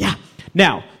wrestling. Yeah.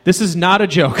 Now, this is not a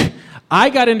joke. I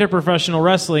got into professional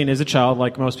wrestling as a child,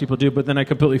 like most people do, but then I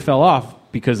completely fell off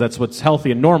because that's what's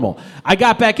healthy and normal. I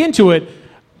got back into it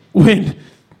when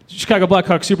Chicago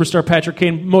Blackhawks superstar Patrick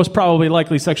Kane most probably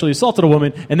likely sexually assaulted a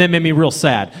woman, and that made me real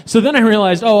sad. So then I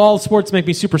realized, all sports make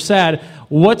me super sad.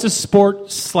 What's a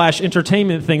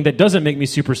sport/entertainment thing that doesn't make me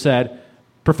super sad?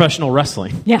 Professional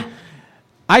wrestling. Yeah.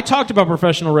 I talked about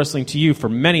professional wrestling to you for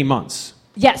many months.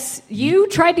 Yes, you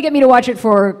tried to get me to watch it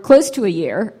for close to a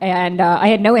year, and I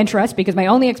had no interest because my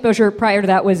only exposure prior to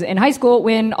that was in high school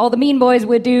when all the mean boys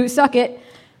would do Suck It,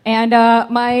 and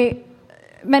my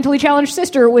mentally challenged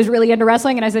sister was really into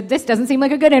wrestling, and I said, this doesn't seem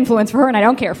like a good influence for her, and I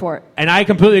don't care for it. And I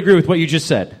completely agree with what you just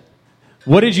said.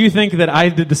 What did you think that I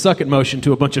did the Suck It motion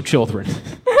to a bunch of children?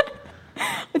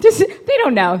 They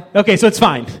don't know. Okay, so it's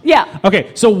fine. Yeah.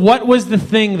 Okay, so what was the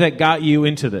thing that got you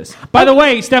into this? By the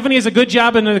way, Stephanie has a good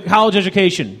job in a college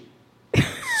education.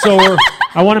 So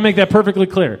I want to make that perfectly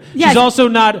clear. Yes. She's also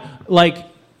not,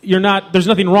 there's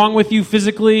nothing wrong with you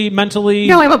physically, mentally.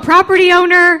 No, I'm a property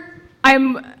owner.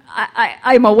 I'm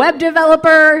a web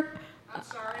developer. I'm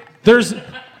sorry.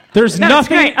 There's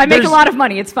nothing. Great. I make a lot of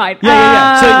money. It's fine.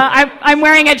 Yeah. I'm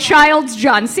wearing a child's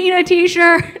John Cena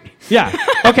t-shirt. Yeah.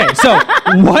 Okay. So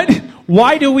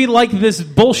why do we like this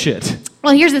bullshit?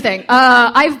 Well, here's the thing.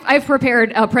 I've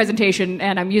prepared a presentation,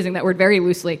 and I'm using that word very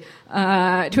loosely,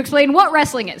 to explain what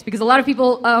wrestling is, because a lot of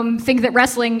people think that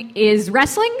wrestling is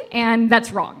wrestling, and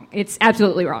that's wrong. It's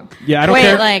absolutely wrong. Yeah, I don't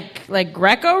care. like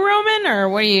Greco-Roman, or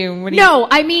what do you? No,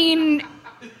 I mean,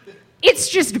 it's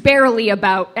just barely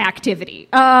about activity.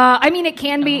 I mean, it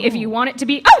can be if you want it to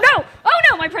be. Oh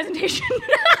no, my presentation.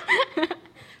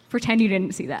 Pretend you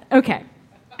didn't see that. Okay.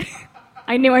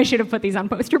 I knew I should have put these on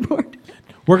poster board.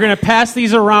 We're going to pass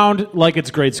these around like it's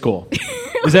grade school.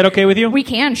 Is that okay with you? We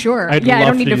can, sure. I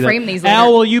don't need to frame these later.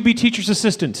 Al, will you be teacher's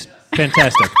assistant?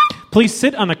 Fantastic. Please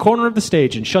sit on the corner of the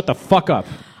stage and shut the fuck up.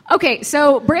 Okay,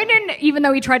 so Brandon, even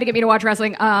though he tried to get me to watch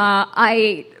wrestling, I'll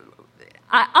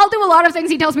do a lot of things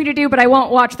he tells me to do, but I won't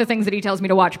watch the things that he tells me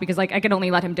to watch because, I can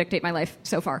only let him dictate my life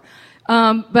so far.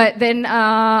 But then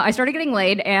I started getting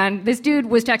laid, and this dude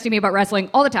was texting me about wrestling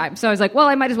all the time. So I was like, well,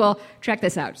 I might as well check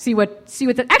this out. Actually, I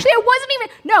wasn't even.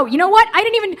 No, you know what?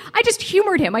 I just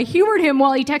humored him. I humored him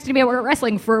while he texted me about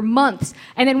wrestling for months.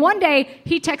 And then one day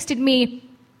he texted me,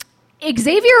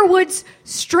 Xavier Woods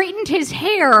straightened his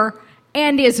hair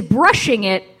and is brushing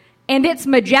it, and it's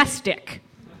majestic.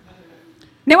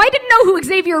 Now, I didn't know who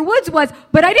Xavier Woods was,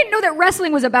 but I didn't know that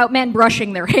wrestling was about men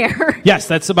brushing their hair. Yes,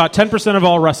 that's about 10% of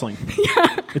all wrestling.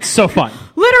 Yeah. It's so fun.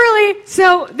 Literally.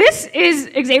 So this is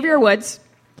Xavier Woods,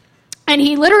 and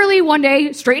he literally one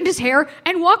day straightened his hair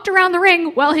and walked around the ring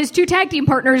while his two tag team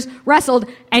partners wrestled,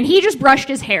 and he just brushed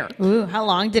his hair. Ooh, how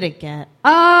long did it get?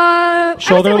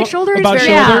 Shoulder, my shoulders. about very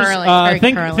shoulders.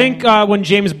 Very Think when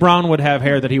James Brown would have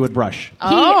hair that he would brush.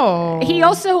 He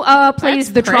also plays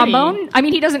the That's pretty. trombone. I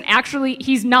mean,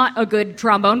 he's not a good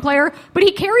trombone player, but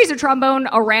he carries a trombone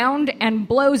around and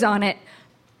blows on it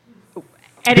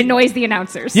and annoys the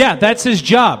announcers. Yeah, that's his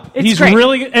job. He's great.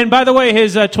 really. And by the way,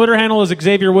 his Twitter handle is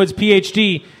Xavier Woods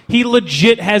PhD. He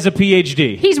legit has a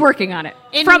PhD. He's working on it.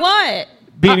 In what?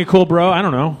 Being a cool bro. I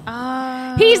don't know.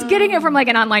 He's getting it from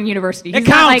an online university. It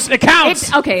counts. It counts.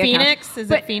 It's, okay, Phoenix?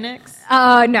 Is it Phoenix?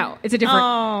 No, it's a different.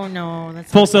 Oh no, that's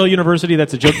Full Sail University.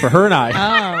 That's a joke for her and I.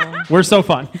 Oh. We're so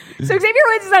fun. So Xavier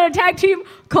Woods is on a tag team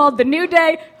called The New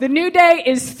Day. The New Day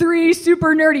is 3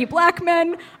 super nerdy black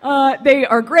men. They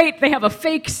are great. They have a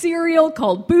fake cereal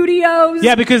called Bootios.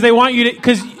 Yeah, because they want you to.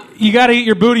 Because you got to eat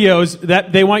your Bootios.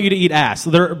 That they want you to eat ass.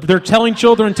 They're telling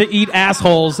children to eat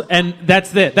assholes, and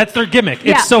that's it. That's their gimmick.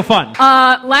 Yeah. It's so fun.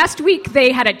 Last week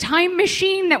they had a time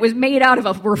machine that was made out of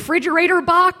a refrigerator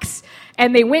box.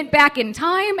 And they went back in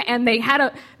time, and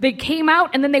they came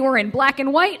out, and then they were in black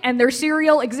and white, and their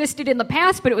cereal existed in the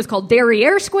past, but it was called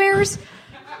Derriere Squares.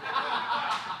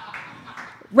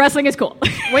 Wrestling is cool.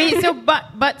 Wait, so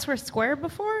butts were square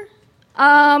before?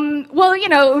 Well,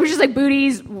 it was just like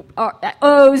booties,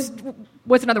 O's.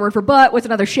 What's another word for butt? What's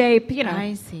another shape?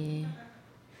 I see.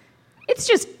 It's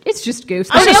just goose.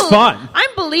 This is fun.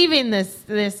 I'm believing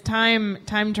this time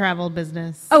travel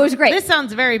business. Oh, it was great. This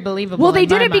sounds very believable. Well, they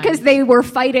did my it because mind. they were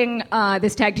fighting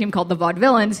this tag team called the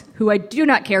Vaudevillains, who I do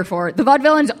not care for. The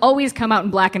Vaudevillains always come out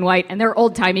in black and white, and they're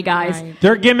old-timey guys. Right.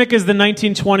 Their gimmick is the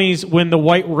 1920s when the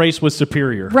white race was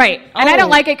superior. Right. And I don't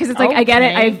like it because it's like, I get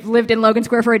it. Okay. I've lived in Logan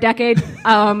Square for a decade.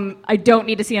 I don't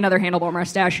need to see another handlebar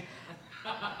mustache.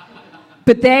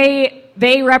 But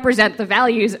they represent the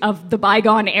values of the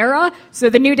bygone era. So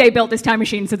the New Day built this time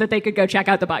machine so that they could go check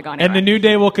out the bygone era. And the New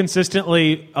Day will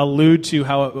consistently allude to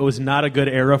how it was not a good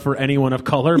era for anyone of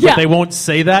color, but Yeah. they won't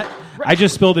say that. I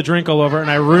just spilled a drink all over, and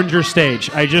I ruined your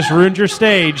stage. I just ruined your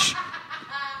stage.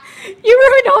 You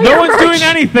ruined all No your one's merch. doing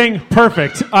anything.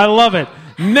 Perfect. I love it.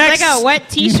 Next. Like a wet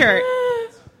T-shirt.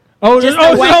 Just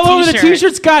a wet all over the t-shirt.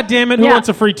 T-shirts? God damn it. Who Yeah. wants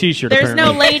a free T-shirt, There's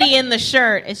apparently? no lady in the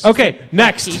shirt. It's just Okay, a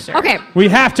next. T-shirt. Okay. We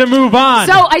have to move on.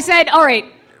 So I said, all right,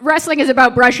 wrestling is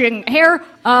about brushing hair.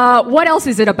 What else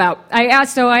is it about? I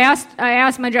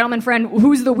asked my gentleman friend,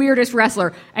 who's the weirdest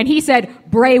wrestler? And he said,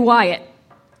 Bray Wyatt.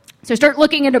 So start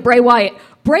looking into Bray Wyatt.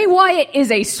 Bray Wyatt is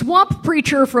a swamp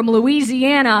preacher from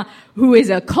Louisiana who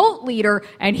is a cult leader,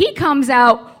 and he comes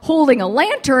out holding a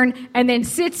lantern and then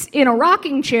sits in a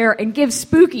rocking chair and gives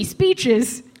spooky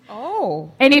speeches.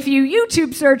 Oh. And if you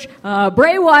YouTube search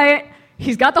Bray Wyatt,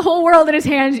 he's got the whole world in his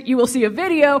hands, you will see a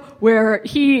video where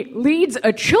he leads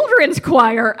a children's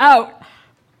choir out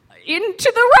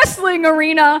into the wrestling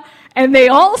arena, and they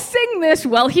all sing this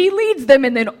while he leads them,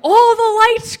 and then all the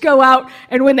lights go out,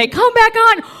 and when they come back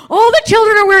on, all the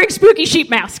children are wearing spooky sheep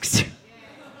masks.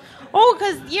 Oh,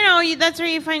 because, that's where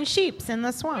you find sheeps in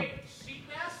the swamp.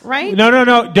 Right?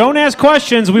 No. Don't ask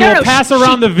questions. We will pass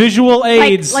around the visual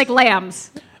aids. Like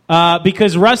lambs.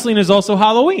 Because wrestling is also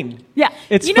Halloween. Yeah.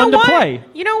 It's You fun know to what? play.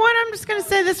 You know what? I'm just going to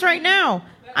say this right now.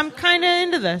 I'm kind of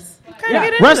into this. I'm kind of Yeah.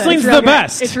 getting into Wrestling's this. the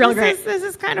best. It's real great. This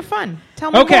is kind of fun.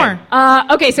 Tell me Okay. more.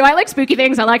 Okay, so I like spooky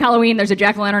things. I like Halloween. There's a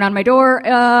jack-o'-lantern on my door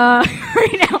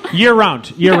right now. Year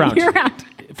round. Year round.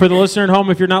 For the listener at home,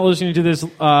 if you're not listening to this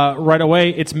right away,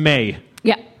 it's May.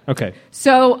 Yeah. Okay.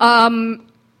 So,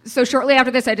 so shortly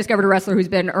after this, I discovered a wrestler who's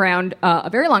been around a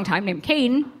very long time named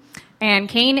Kane, and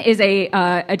Kane is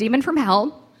a demon from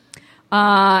hell,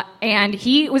 and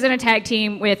he was in a tag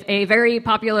team with a very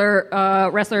popular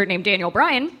wrestler named Daniel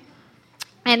Bryan.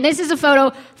 And this is a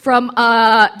photo from,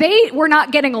 they were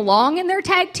not getting along in their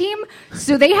tag team,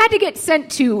 so they had to get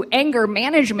sent to anger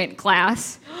management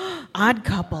class. Odd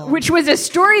couple. Which was a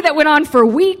story that went on for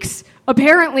weeks.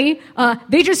 Apparently,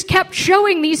 they just kept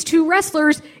showing these two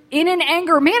wrestlers in an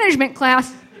anger management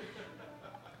class.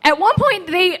 At one point,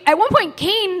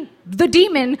 Kane, the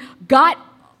demon, got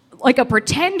like a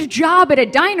pretend job at a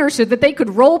diner so that they could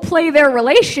role play their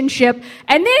relationship.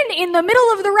 And then in the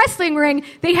middle of the wrestling ring,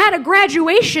 they had a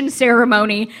graduation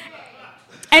ceremony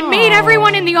and made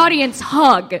everyone in the audience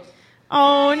hug.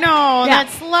 Oh, no. Yeah.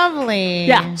 That's lovely.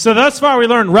 Yeah. So thus far, we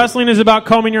learned wrestling is about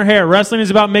combing your hair. Wrestling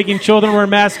is about making children wear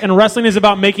masks. And wrestling is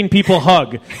about making people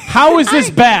hug. How is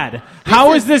this bad?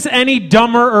 How is this any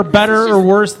dumber or better or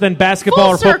worse than basketball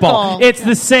or Full football? circle. It's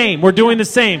the same. We're doing the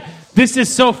same. This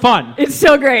is so fun. It's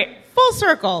so great. Full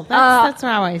circle. That's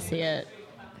how I see it.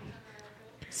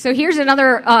 So here's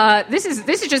another. This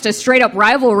is just a straight up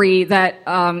rivalry that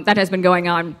has been going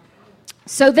on.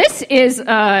 So this is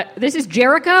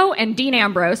Jericho and Dean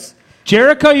Ambrose.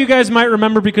 Jericho, you guys might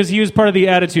remember because he was part of the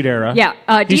Attitude Era. Yeah,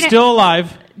 he's still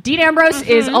alive. Dean Ambrose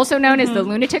is also known as the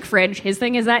Lunatic Fringe. His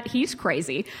thing is that he's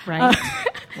crazy. Right.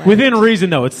 Within reason,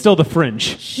 though, it's still the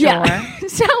fringe. Sure. Yeah.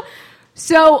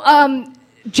 So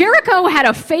Jericho had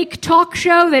a fake talk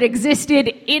show that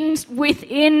existed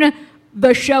within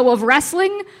the show of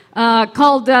wrestling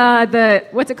called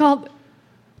what's it called?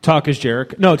 Talk is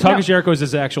Jericho. No, Talk is Jericho is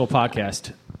his actual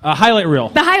podcast. Highlight reel.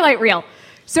 The highlight reel.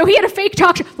 So he had a fake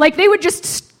talk show. Like they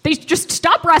just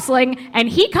stop wrestling, and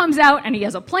he comes out and he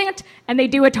has a plant, and they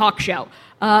do a talk show.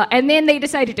 And then they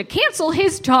decided to cancel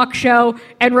his talk show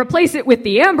and replace it with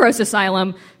the Ambrose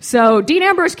Asylum. So Dean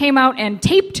Ambrose came out and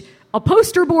taped a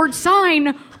poster board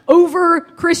sign over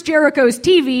Chris Jericho's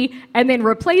TV, and then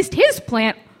replaced his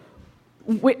plant,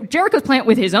 Jericho's plant,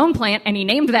 with his own plant, and he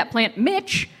named that plant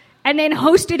Mitch, and then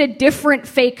hosted a different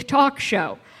fake talk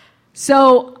show.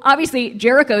 So, obviously,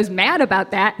 Jericho's mad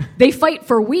about that. They fight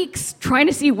for weeks trying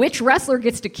to see which wrestler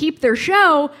gets to keep their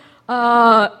show.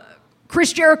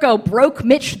 Chris Jericho broke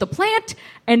Mitch the plant,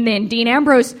 and then Dean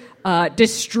Ambrose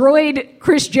destroyed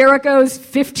Chris Jericho's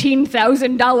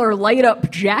 $15,000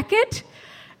 light-up jacket.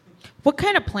 What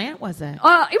kind of plant was it? It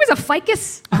was a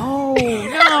ficus. Oh,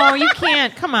 no, you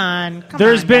can't. Come on.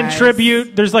 There's been guys.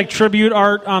 tribute. There's like tribute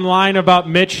art online about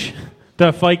Mitch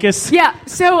The ficus? Yeah,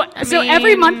 so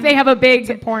every month they have a big...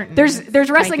 important. There's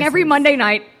wrestling every Ficuses. Monday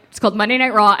night. It's called Monday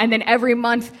Night Raw, and then every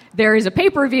month there is a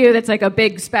pay-per-view that's like a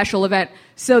big special event.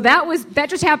 So that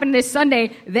just happened this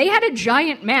Sunday. They had a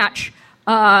giant match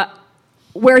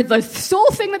where the sole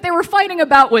thing that they were fighting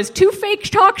about was 2 fake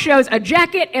talk shows, a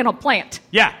jacket, and a plant.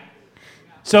 Yeah.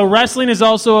 So wrestling is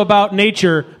also about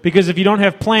nature, because if you don't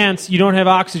have plants, you don't have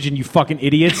oxygen, you fucking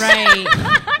idiots.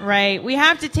 Right. We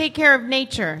have to take care of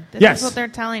nature. This Yes. is what they're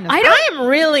telling us. I I am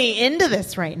really into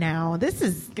this right now. This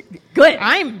is Good.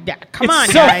 Come It's on,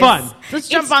 so guys. fun. Let's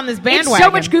jump on this It's bandwagon. so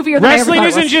much goofier than I ever Wrestling thought it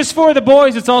isn't was. just for the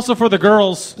boys, it's also for the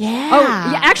girls. Yeah. Oh,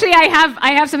 yeah, actually, I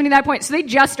have something to that point. So they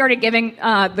just started giving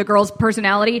the girls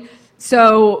personality.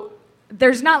 So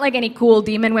there's not like any cool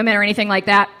demon women or anything like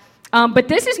that. But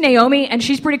this is Naomi, and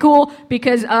she's pretty cool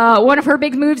because one of her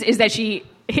big moves is that she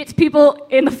hits people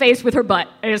in the face with her butt.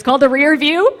 And it's called the rear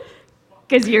view.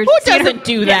 Who Who doesn't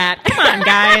do that? Come on,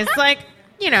 guys. Like,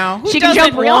 who She can doesn't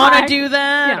jump real want high. to do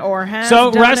that Yeah. or has So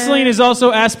done wrestling it? is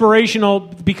also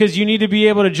aspirational, because you need to be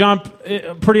able to jump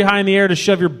pretty high in the air to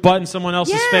shove your butt in someone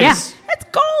else's face. Yeah. That's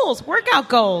goals. Workout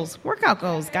goals,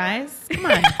 guys. Come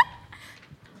on.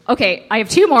 Okay, I have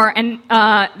 2 more, and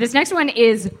this next one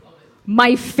is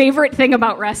my favorite thing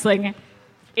about wrestling.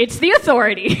 It's the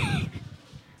Authority.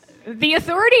 The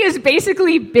Authority is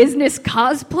basically business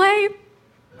cosplay.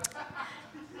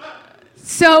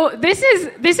 So this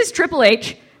is Triple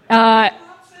H.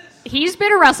 He's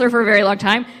been a wrestler for a very long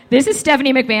time. This is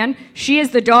Stephanie McMahon. She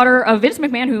is the daughter of Vince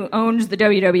McMahon, who owns the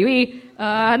WWE.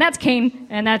 And that's Kane,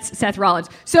 and that's Seth Rollins.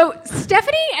 So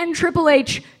Stephanie and Triple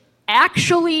H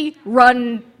actually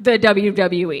run the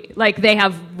WWE. Like, they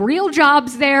have real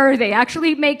jobs there. They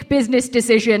actually make business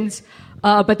decisions.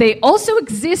 But they also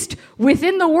exist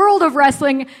within the world of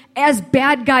wrestling as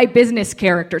bad guy business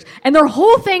characters. And their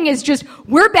whole thing is just,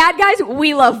 we're bad guys,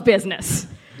 we love business.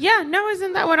 Yeah, no,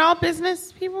 isn't that what all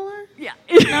business people are? Yeah,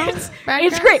 bad it's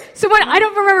guys? great. Someone, I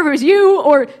don't remember if it was you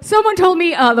or someone told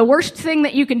me the worst thing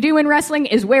that you can do in wrestling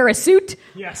is wear a suit.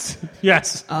 Yes.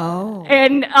 Oh.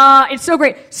 And it's so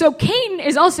great. So Kane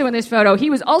is also in this photo. He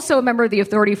was also a member of the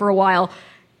Authority for a while.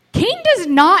 Kane does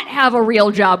not have a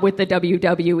real job with the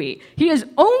WWE. He is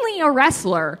only a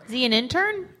wrestler. Is he an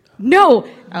intern? No,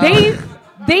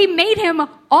 they made him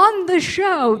on the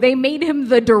show. They made him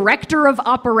the director of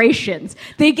operations.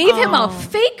 They gave him a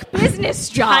fake business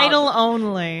job. Title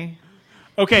only.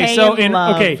 Okay, Pay so and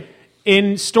love.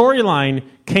 in storyline,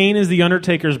 Kane is the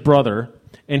Undertaker's brother,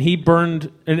 and he burned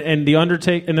and the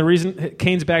Undertaker, and the reason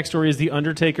Kane's backstory is the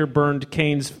Undertaker burned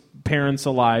Kane's parents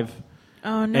alive.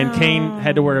 Oh, no. And Kane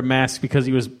had to wear a mask because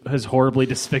he was horribly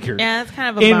disfigured. Yeah, that's kind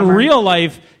of a In bummer. real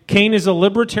life, Kane is a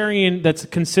libertarian that's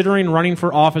considering running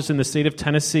for office in the state of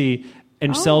Tennessee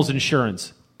and sells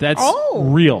insurance. That's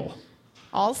real.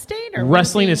 Allstate or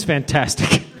Wrestling is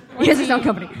fantastic. He has his own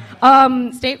company.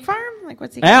 State Farm? Like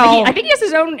what's he? Al. I think he has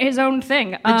his own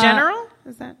thing. The General?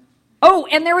 Is that? Oh,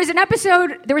 and there was an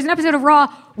episode of Raw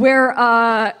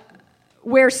where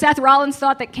Seth Rollins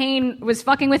thought that Kane was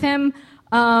fucking with him.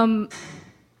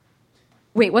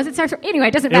 Wait, was it Seth? Anyway,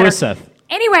 it doesn't matter. It was Seth.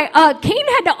 Anyway, Kane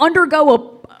had to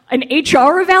undergo an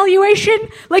HR evaluation.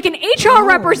 Like, an HR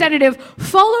representative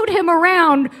followed him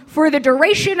around for the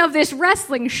duration of this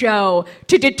wrestling show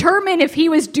to determine if he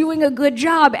was doing a good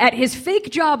job at his fake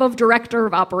job of director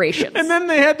of operations. And then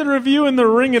they had the review in the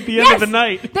ring at the end of the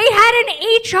night. They had an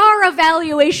HR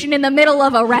evaluation in the middle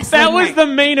of a wrestling That was night. the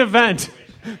main event.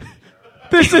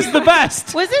 This is the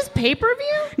best. Was this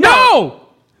pay-per-view? No!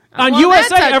 On Well,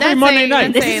 USA that's every Monday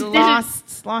night. That's This a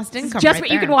is- lost income. Just right what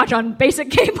you there. can watch on basic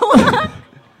cable.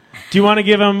 Do you want to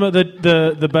give him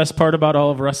the best part about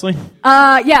all of wrestling?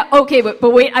 Yeah, okay, but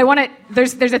wait, I want to.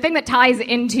 There's a thing that ties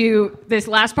into this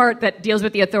last part that deals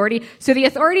with the Authority. So the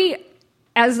Authority,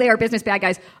 as they are business bad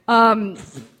guys,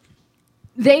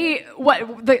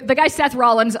 the guy Seth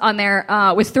Rollins on there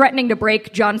was threatening to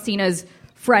break John Cena's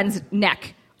friend's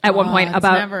neck at one point that's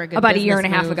never a good about a year and a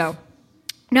business half move. ago.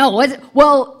 No, was it?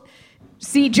 Well,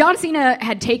 see, John Cena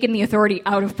had taken the Authority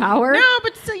out of power. No,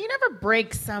 but still, you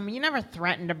never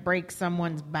threaten to break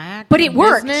someone's back. But it in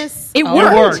worked. business. It Oh.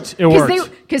 worked. It worked.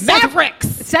 Because Mavericks!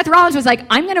 Seth Rollins was like,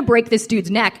 I'm going to break this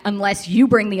dude's neck unless you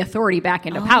bring the Authority back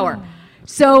into power.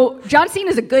 So John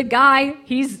Cena's a good guy.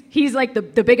 He's like the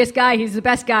biggest guy. He's the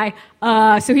best guy.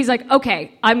 So he's like,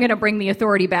 okay, I'm going to bring the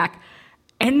Authority back.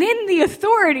 And then the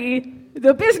Authority,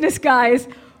 the business guys,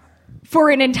 for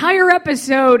an entire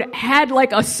episode, had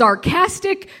like a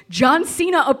sarcastic John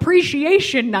Cena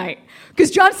appreciation night.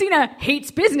 Because John Cena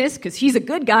hates business because he's a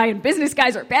good guy and business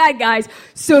guys are bad guys.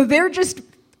 So they're just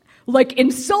like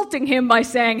insulting him by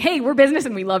saying, hey, we're business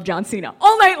and we love John Cena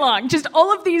all night long. Just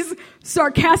all of these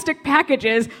sarcastic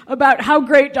packages about how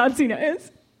great John Cena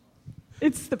is.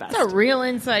 It's the best. That's a real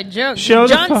inside joke. Show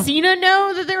Did John Cena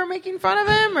know that they were making fun of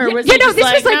him? Or was yeah, he no, just this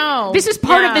like, was like no, this is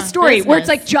part of the story business. where it's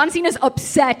like John Cena's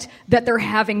upset that they're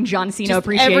having John Cena Just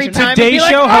appreciation. every time Today be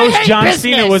like, show "I host hate John business."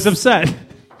 Cena was upset.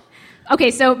 Okay,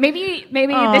 so maybe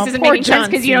Oh, this isn't poor making sense John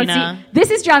because you don't Cena. see.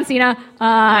 This is John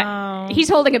Cena. He's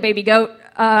holding a baby goat.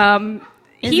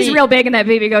 He's he- real big, and that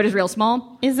baby goat is real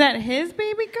small. Is that his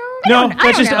baby goat? No, I that's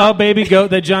don't just know. a baby goat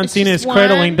that John Cena is just one?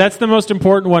 cradling. That's the most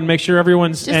important one. Make sure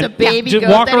everyone's Just a baby just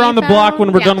goat walk that he around the block found?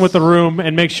 when we're Yeah. done with the room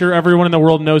and make sure everyone in the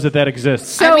world knows that exists.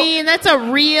 So, I mean, that's a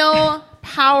real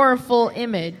powerful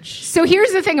image. so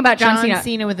here's the thing about John, John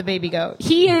Cena. with a baby goat.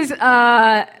 He is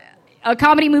a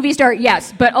comedy movie star,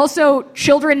 yes, but also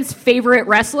children's favorite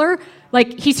wrestler.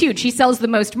 Like, he's huge. He sells the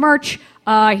most merch.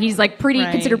 He's like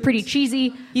Right. considered pretty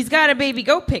cheesy. He's got a baby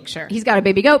goat picture. He's got a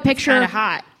baby goat picture. kind of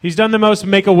hot. He's done the most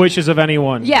Make-A-Wishes of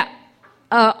anyone. Yeah,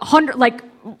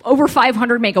 over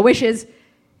 500 Make-A-Wishes.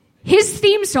 His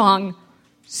theme song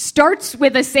starts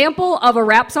with a sample of a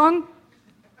rap song.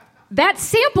 That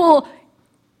sample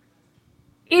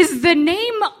is the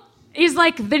name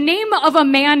of a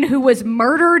man who was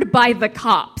murdered by the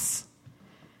cops.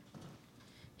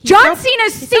 John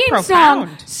Cena's he's so theme song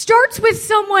profound. starts with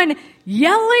someone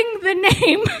yelling the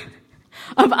name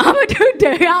of Amadou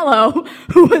Diallo,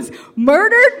 who was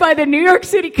murdered by the New York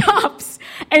City cops,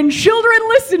 and children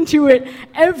listen to it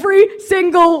every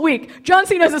single week. John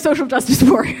Cena is a social justice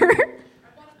warrior.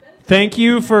 Thank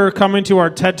you for coming to our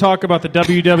TED Talk about the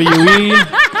WWE.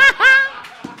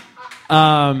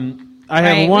 I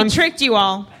have Right, one. we tricked you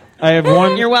all. I have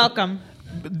one. You're welcome.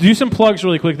 Do some plugs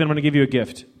really quick, then I'm going to give you a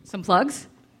gift. Some plugs?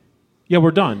 Yeah,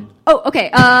 we're done. Oh, okay.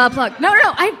 Plug. No.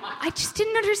 I just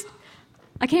didn't understand.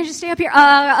 I can't just stay up here.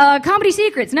 Comedy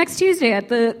Secrets next Tuesday at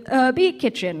the Beat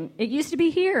Kitchen. It used to be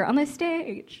here on this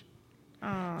stage.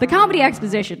 The Comedy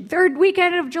Exposition, third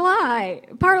weekend of July.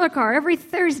 Parlor Car every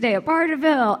Thursday at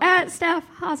Barterville at Steph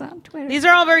Hasz on Twitter. These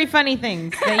are all very funny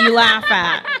things that you laugh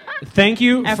at. Thank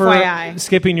you FYI. for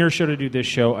skipping your show to do this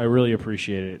show. I really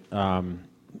appreciate it.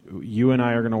 You and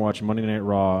I are going to watch Monday Night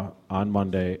Raw on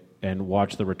Monday and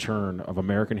watch the return of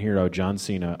American hero John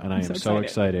Cena, and I am so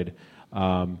excited.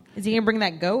 Is he going to bring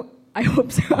that goat? I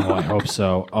hope so. Oh, I hope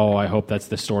so. Oh, I hope that's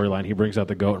the storyline. He brings out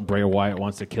the goat and Bray Wyatt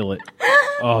wants to kill it.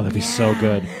 Oh, that'd be so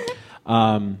good.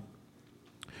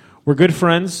 We're good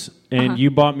friends, and you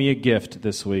bought me a gift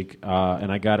this week,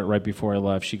 and I got it right before I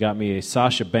left. She got me a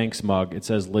Sasha Banks mug. It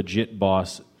says "Legit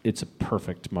Boss." It's a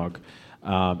perfect mug,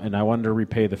 and I wanted to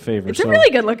repay the favor. It's a really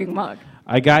good-looking mug.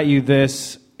 I got you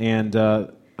this, and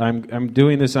I'm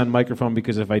doing this on microphone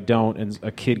because if I don't and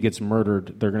a kid gets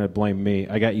murdered, they're going to blame me.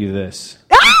 I got you this.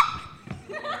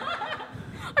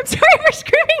 I'm sorry for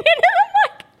screaming into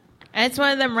the mic. And it's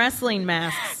one of them wrestling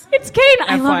masks. It's Kane.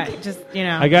 I love FYI, just, you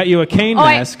know. I got you a Kane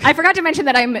mask. I forgot to mention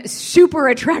that I'm super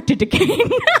attracted to Kane.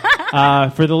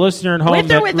 For the listener at home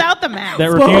With or without the mask?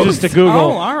 that refuses to Google.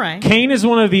 Oh, all right. Kane is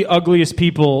one of the ugliest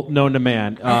people known to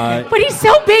man. But he's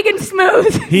so big and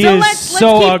smooth. He So is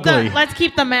so keep ugly. let's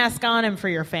keep the mask on him for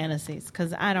your fantasies,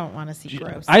 because I don't want to see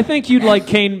gross. I think you'd like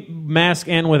Kane mask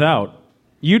and without.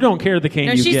 You don't care the Kane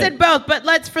No, you she get. said both,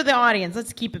 but for the audience,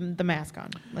 let's keep the mask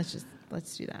on. Let's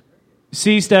do that.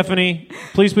 See, Stephanie,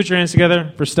 please put your hands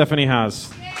together for Stephanie Hasz.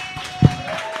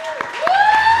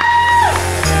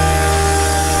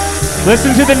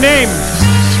 Listen to the name.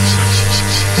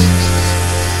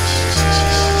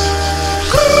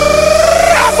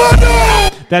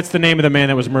 That's the name of the man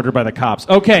that was murdered by the cops.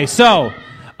 Okay, so,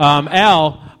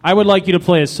 Al, I would like you to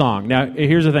play a song. Now,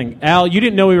 here's the thing. Al, you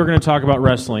didn't know we were going to talk about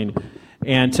wrestling.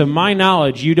 And to my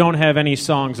knowledge, you don't have any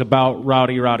songs about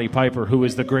Roddy Piper, who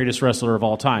is the greatest wrestler of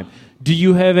all time. Do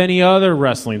you have any other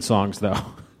wrestling songs, though?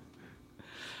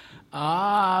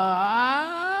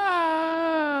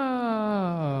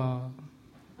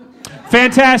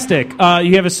 Fantastic.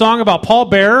 You have a song about Paul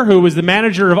Bearer, who was the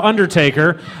manager of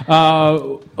Undertaker.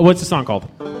 What's the song called?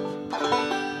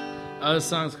 This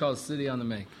song's called City on the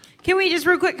Make. Can we just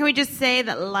real quick? Can we just say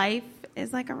that life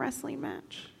is like a wrestling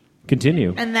match,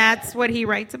 Continue. and that's what he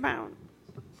writes about?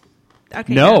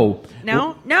 Okay. No.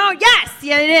 No. No. Yes.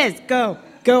 Yeah, it is. Go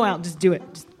out. Just do it.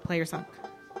 Just play your song.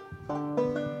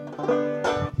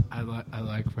 I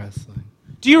like wrestling.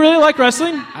 Do you really like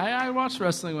wrestling? I watched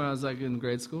wrestling when I was in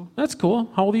grade school. That's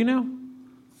cool. How old are you now?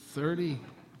 30.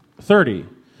 30.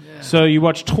 Yeah. So you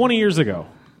watched 20 years ago.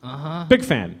 Uh-huh. Big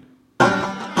fan.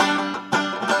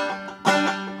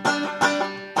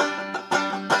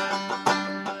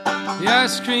 Yeah,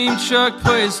 ice cream truck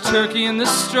plays turkey in the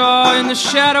straw in the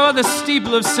shadow of the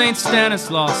steeple of St.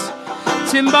 Stanislaus.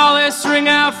 Timbales ring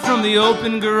out from the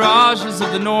open garages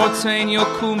of the Norteño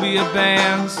Cumbia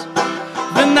bands.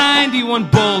 The 91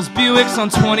 Bulls, Buicks on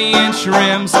 20-inch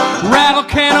rims, rattle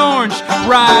can orange,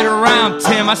 ride around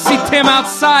Tim. I see Tim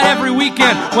outside every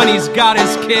weekend when he's got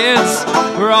his kids.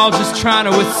 We're all just trying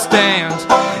to withstand.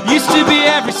 Used to be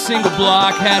every single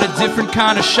block had a different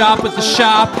kind of shop with the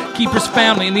shopkeeper's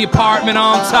family and the apartment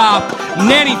on top. And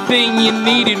anything you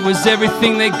needed was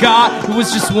everything they got. It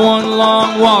was just one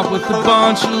long walk with a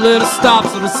bunch of little stops.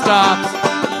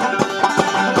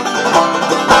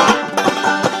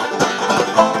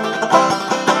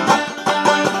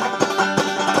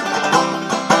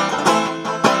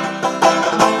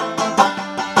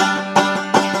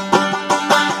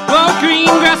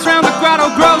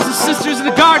 Sisters of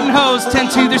the garden hose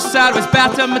tend to their sideways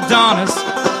bathtub Madonnas.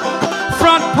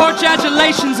 Front porch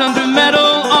adulations under metal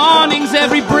awnings,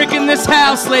 every brick in this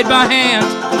house laid by hand.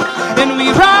 And we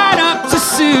ride up to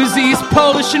Susie's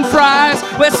Polish and fries,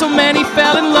 where so many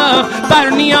fell in love by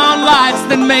her neon lights,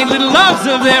 then made little loves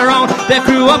of their own that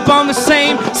grew up on the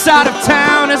same side of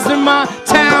town as their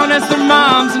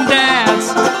moms and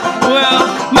dads. Well,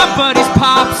 my buddy's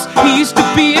pops, he used to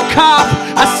be a cop.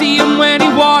 I see him when he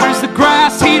waters the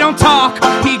grass, he don't talk.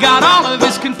 He got all of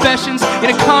his confessions in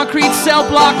a concrete cell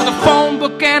block with a phone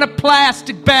book and a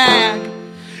plastic bag.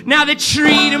 Now they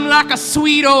treat him like a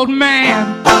sweet old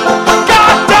man.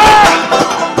 God damn!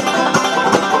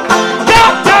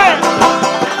 God damn!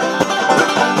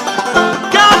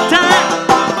 God damn!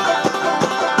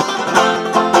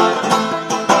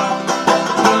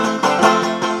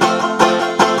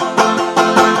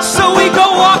 So we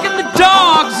go walking the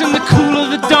dogs in the cool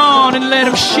of the dawn and let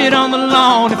them shit on the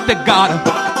lawn if they got 'em.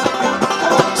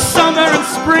 Summer and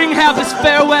spring have this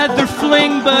fair weather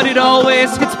fling, but it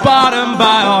always hits bottom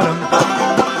by autumn.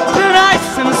 The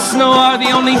ice and the snow are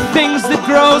the only things that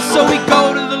grow, so we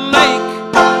go to the lake,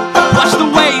 watch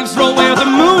the waves roll where the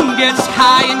moon gets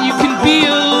high, and you can be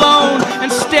alone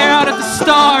and stare out at the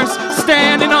stars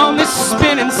standing on this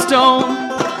spinning stone.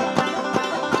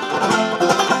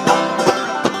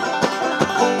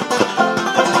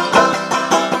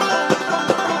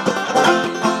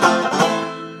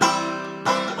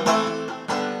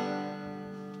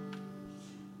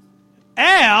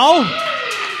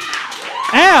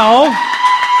 Al?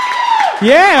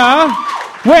 Yeah.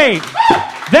 Wait,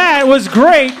 that was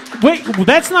great. Wait,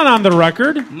 that's not on the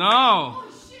record. No.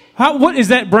 What is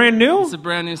that? Brand new? It's a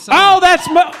brand new song. Oh,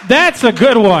 that's a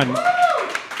good one.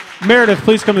 Meredith,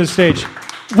 please come to the stage.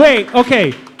 Wait,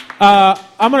 okay.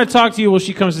 I'm going to talk to you while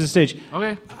she comes to the stage.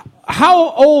 Okay. How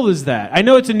old is that? I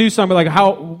know it's a new song, but like,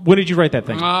 when did you write that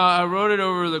thing? I wrote it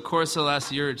over the course of the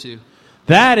last year or two.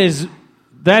 That's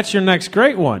your next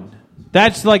great one.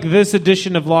 That's like this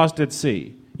edition of Lost at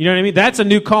Sea. You know what I mean? That's a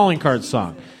new calling card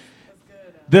song.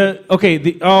 Fuck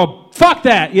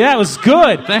that. Yeah, that was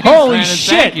good. Thanks, Holy Brandon.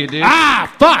 shit. Thank you, dude.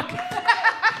 Fuck.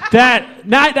 I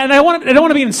don't want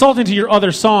to be insulting to your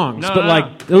other songs,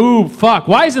 ooh, fuck.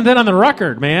 Why isn't that on the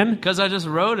record, man? Because I just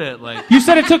wrote it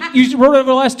You wrote it over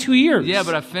the last 2 years. Yeah,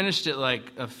 but I finished it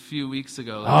like a few weeks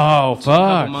ago. Fuck. A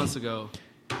couple months ago.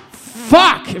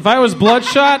 Fuck! If I was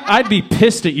Bloodshot, I'd be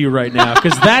pissed at you right now,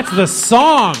 because that's the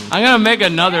song. I'm going to make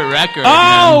another record.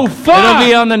 Oh, man. fuck! It'll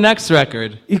be on the next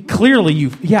record. Of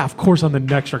course on the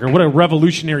next record. What a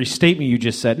revolutionary statement you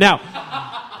just said. Now,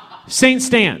 Saint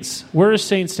Stans. Where is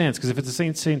Saint Stans? Because if it's a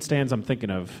Saint Stans I'm thinking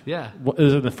of. Yeah.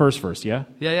 Is it the first verse, yeah?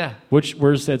 Yeah.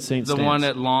 Where's that Saint Stans? The one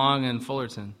at Long and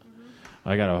Fullerton.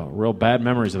 I got a real bad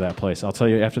memories of that place. I'll tell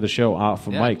you after the show off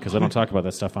of mic, because I don't talk about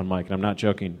that stuff on mic, and I'm not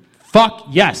joking. Fuck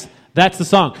yes! That's the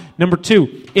song. Number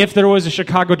 2, if there was a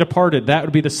Chicago Departed, that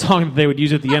would be the song that they would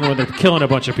use at the end when they're killing a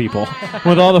bunch of people.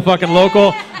 With all the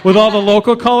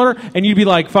local color, and you'd be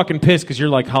like fucking pissed because you're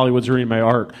like, Hollywood's ruining my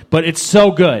art. But it's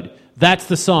so good. That's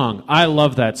the song. I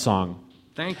love that song.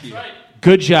 Thank you.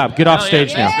 Good job. Get off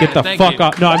stage now. Get the fuck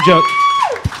off. No, I'm joking.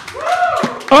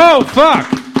 Oh, fuck.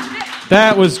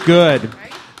 That was good.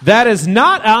 That is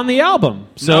not on the album.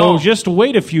 So just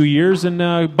wait a few years and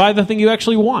buy the thing you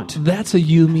actually want. That's a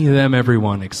You, Me, Them,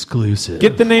 Everyone exclusive.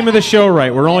 Get the name of the show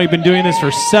right. We're only been doing this for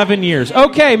 7 years.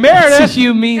 Okay, Meredith. That's a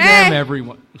You, Me, Them,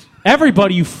 Everyone.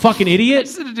 Everybody, you fucking I idiot.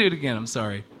 just had to do it again. I'm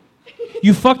sorry.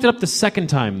 You fucked it up the second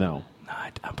time, though. No,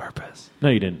 on purpose. No,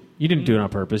 you didn't. You didn't do it on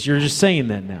purpose. You're just saying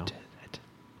that now.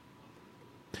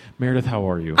 Meredith, how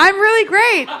are you? I'm really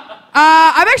great.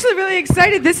 I'm actually really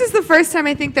excited. This is the first time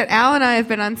I think that Al and I have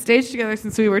been on stage together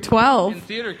since we were 12. In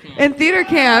theater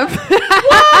camp.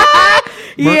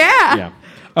 Yeah.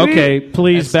 Okay,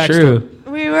 please That's backstory. true.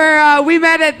 We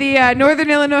met at the Northern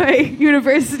Illinois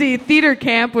University theater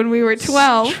camp when we were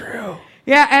 12. It's true.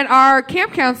 Yeah, and our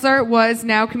camp counselor was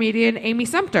now comedian Amy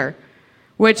Sumter,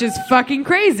 which is fucking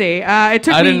crazy. I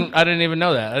didn't even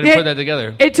know that. I didn't put that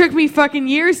together. It took me fucking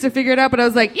years to figure it out, but I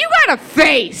was like, you got a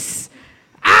face.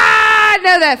 I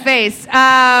know that face.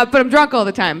 But I'm drunk all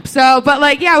the time. So, but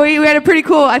like, yeah, we had a pretty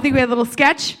cool, I think we had a little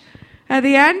sketch at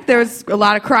the end. There was a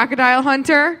lot of Crocodile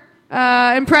Hunter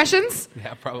impressions.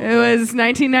 Yeah, probably. It was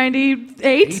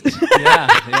 1998.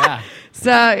 Yeah.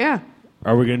 So, yeah.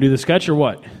 Are we going to do the sketch or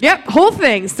what? Yep, whole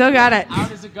thing. Still got it. How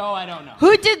does it go? I don't know.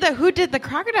 Who did the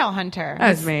Crocodile Hunter? That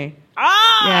was me.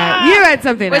 Ah! Yeah, you had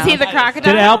something Was else. he the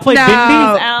crocodile? Did Al play No,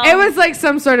 Bindi? Al? it was like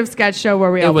some sort of sketch show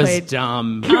where we all played.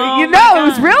 dumb. You know, it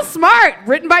was real smart.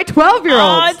 Written by 12-year-olds.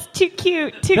 Oh, it's too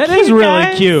cute. That is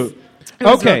really cute. It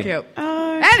was Okay. real cute.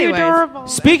 Oh, Anyways. too adorable.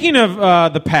 Speaking of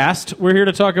the past, we're here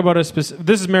to talk about a specific...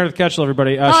 This is Meredith Kachel,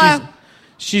 everybody.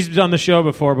 She's done the show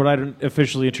before, but I didn't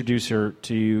officially introduce her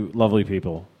to you lovely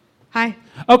people. Hi.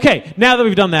 Okay, now that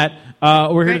we've done that,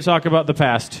 we're here to Great. talk about the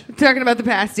past. Talking about the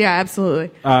past, yeah,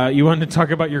 absolutely. You wanted to talk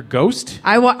about your ghost?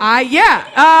 So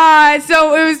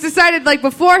it was decided like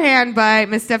beforehand by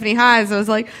Miss Stephanie Hasz. I was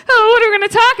like, oh, what are we going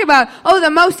to talk about? Oh, the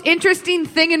most interesting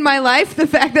thing in my life, the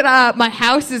fact that my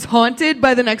house is haunted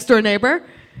by the next door neighbor.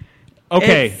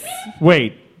 Okay,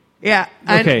 wait. Yeah.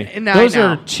 Okay, I those know.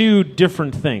 are two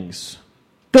different things.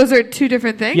 Those are two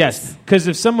different things? Yes, because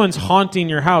if someone's haunting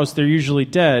your house, they're usually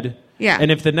dead. Yeah.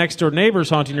 And if the next door neighbor's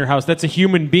haunting your house, that's a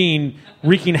human being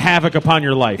wreaking havoc upon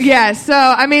your life. Yeah,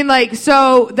 so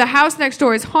the house next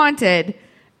door is haunted,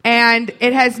 and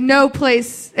it has no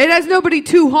place, it has nobody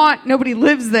to haunt, nobody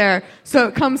lives there, so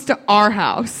it comes to our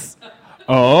house.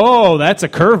 Oh, that's a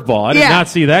curveball. I did not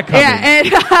see that coming. Yeah, and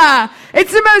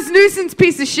it's the most nuisance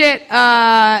piece of shit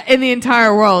in the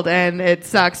entire world, and it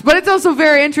sucks. But it's also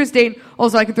very interesting.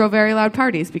 Also, I can throw very loud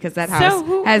parties because that house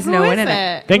has no one in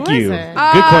it. Thank Who you. is it?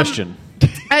 Good question.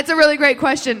 That's a really great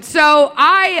question. So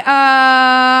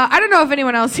I don't know if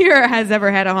anyone else here has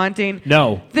ever had a haunting.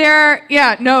 No.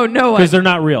 No one. Because they're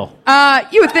not real.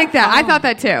 You would think that. I thought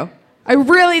that too. I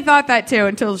really thought that too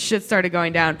until shit started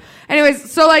going down.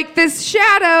 Anyways, so like this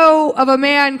shadow of a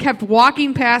man kept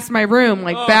walking past my room,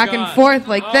 like back and forth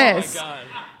like this. My God.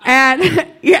 And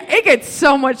yeah, it gets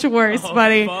so much worse,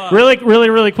 buddy.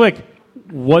 Really quick.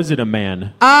 Was it a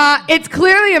man? It's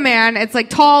clearly a man. It's like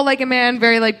tall like a man,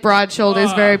 very like broad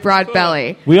shoulders, very broad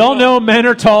belly. We all know men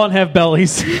are tall and have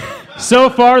bellies. So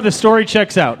far, the story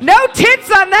checks out. No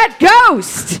tits on that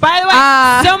ghost. By the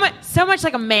way, so much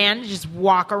like a man to just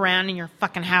walk around in your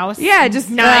fucking house. Yeah, just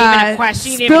not even a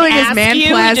question. He didn't spilling even his ask man you, he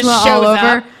plasma just all shows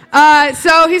over. up.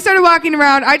 So he started walking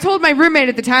around. I told my roommate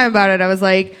at the time about it. I was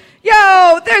like,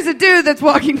 yo, there's a dude that's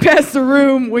walking past the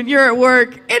room when you're at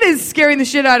work. It is scaring the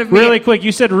shit out of me. Really quick,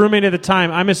 you said roommate at the time.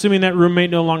 I'm assuming that roommate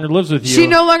no longer lives with you. She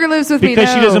no longer lives with me, because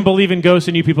she no. doesn't believe in ghosts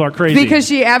and you people are crazy. Because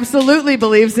she absolutely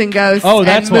believes in ghosts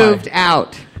that's and moved why.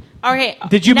 out. Okay.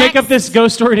 Did you make up this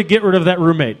ghost story to get rid of that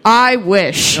roommate? I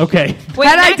wish. Okay. Wait,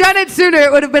 Had I done it sooner,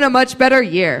 it would have been a much better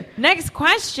year. Next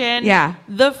question. Yeah.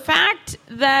 The fact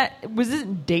that was this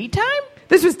daytime?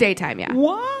 This was daytime, yeah.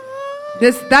 What?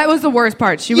 That was the worst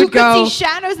part. She You would go. could see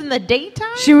shadows in the daytime?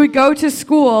 She would go to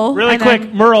school. Really and quick,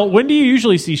 then- Merle, when do you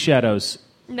usually see shadows?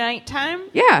 Nighttime?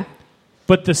 Yeah.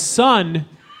 But the sun...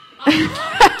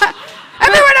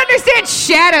 Everyone understands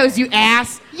shadows, you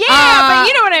ass. Yeah, but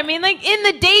you know what I mean. Like in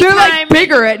the daytime, They're like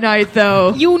bigger at night,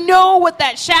 though. you know what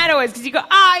that shadow is because you go,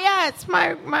 yeah, it's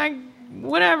my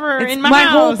whatever It's in my my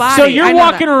house. whole body. So I you're know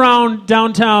walking that. around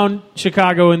downtown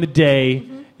Chicago in the day.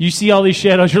 You see all these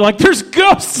shadows. You're like, there's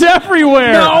ghosts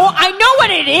everywhere. No, I know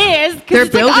what it is. 'Cause They're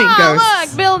it's like, building ghosts.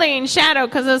 Look, building shadow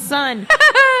because of the sun.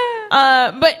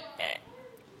 But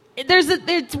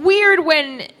it's weird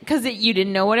because you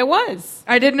didn't know what it was.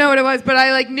 I didn't know what it was, but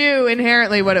I knew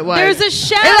inherently what it was. There's a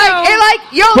shadow.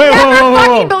 You'll Wait, never whoa.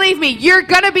 fucking believe me. You're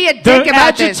gonna be a dick The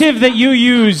about this. adjective that you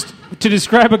used to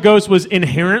describe a ghost was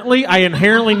inherently. I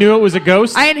inherently knew it was a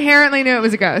ghost. I inherently knew it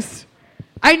was a ghost.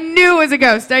 I knew it was a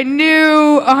ghost. I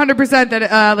knew 100%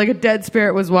 that like a dead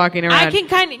spirit was walking around. I can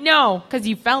kind of know because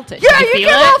you felt it. Yeah, Did you feel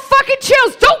get it? all fucking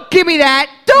chills. Don't give me that.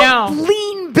 Don't No.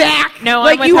 lean back. No, I'm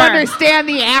like with you her. understand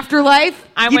the afterlife.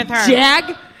 I'm you with her.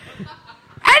 Jag.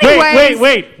 Anyways,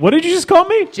 Wait. What did you just call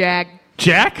me? Jag.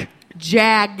 Jack?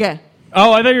 Jag.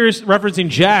 Oh, I thought you were referencing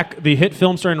Jack, the hit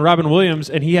film starring Robin Williams,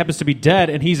 and he happens to be dead,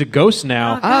 and he's a ghost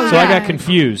now. Oh, so I yeah. got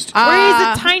confused. Where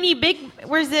he's a tiny big.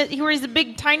 Where's a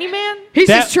big tiny man? He's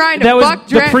just trying to that was fuck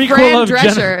the prequel Fran of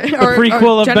Drescher. the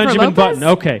prequel of Jennifer Benjamin Lopez? Button.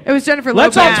 Okay, It was Jennifer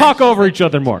Let's Lopez. all talk over each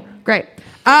other more. Great.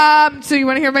 So you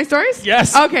want to hear my stories?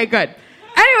 Yes. Okay, good.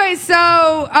 Anyway, so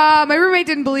my roommate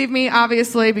didn't believe me,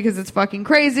 obviously, because it's fucking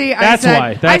crazy. I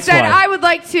said I would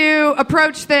like to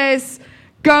approach this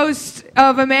ghost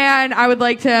of a man. I would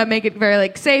like to make it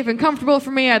very safe and comfortable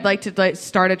for me. I'd like to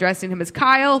start addressing him as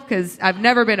Kyle, because I've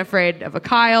never been afraid of a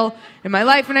Kyle in my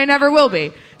life, and I never will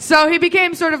be. So he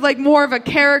became sort of more of a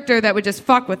character that would just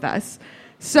fuck with us.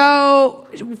 So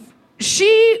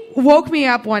she woke me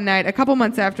up one night, a couple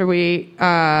months after we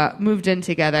moved in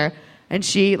together, and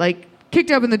she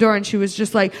kicked open the door, and she was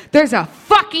just like, "There's a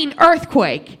fucking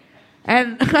earthquake."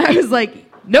 And I was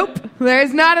like, "Nope, there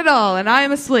is not at all, and I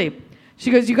am asleep." She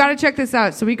goes, "You got to check this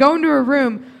out." So we go into her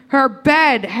room. Her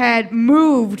bed had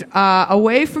moved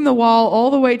away from the wall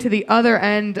all the way to the other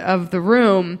end of the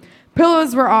room.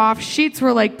 Pillows were off. Sheets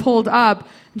were pulled up.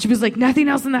 And she was like, "Nothing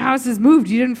else in the house has moved.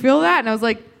 You didn't feel that?" And I was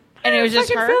like, "And it was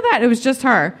just her?" Feel that. It was just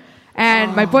her.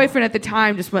 And my boyfriend at the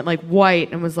time just went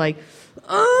white and was like,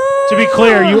 "Oh." To be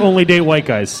clear, you only date white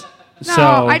guys. No, So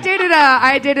I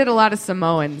dated a lot of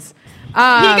Samoans. He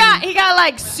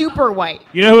got super white.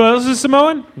 you know who else is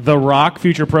Samoan? The Rock,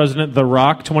 future president. The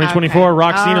Rock, 2024. Okay.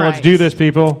 Rock Cena. All Let's right. do this,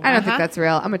 people. I don't think that's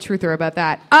real. I'm a truther about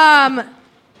that.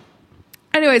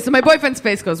 Anyway, so my boyfriend's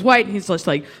face goes white, and he's just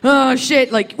like, "Oh,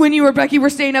 shit, when you or Becky were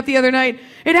staying up the other night,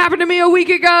 it happened to me a week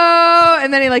ago."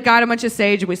 And then he, got a bunch of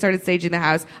sage, and we started saging the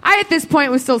house. I, at this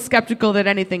point, was still skeptical that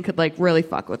anything could, really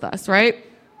fuck with us, right?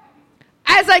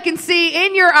 As I can see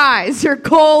in your eyes, your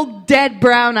cold, dead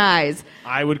brown eyes.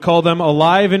 I would call them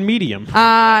alive and medium.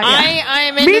 I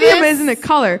am into Medium this. isn't a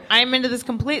color. I'm into this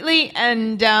completely,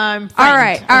 and I'm frightened. All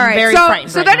right. I'm very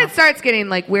frightened So right then now. it starts getting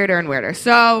weirder and weirder.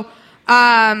 So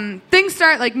things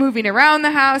start moving around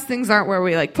the house. Things aren't where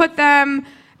we put them.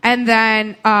 And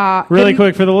then Really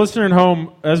quick, for the listener at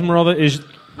home, Esmeralda is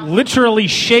literally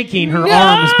shaking her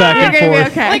arms back and You're gonna be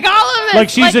forth. okay. all of this. Like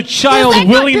she's a child does that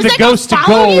willing does the that ghost to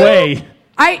follow go you? away.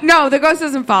 No, the ghost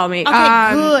doesn't follow me.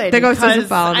 Okay, good. The ghost doesn't because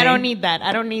follow me. I don't need that.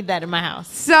 I don't need that in my house.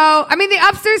 So, the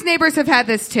upstairs neighbors have had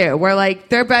this too, where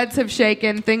their beds have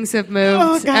shaken, things have moved,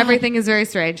 Oh, God. everything is very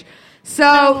strange.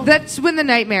 So that's when the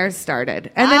nightmares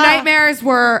started. And the nightmares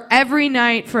were every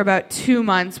night for about 2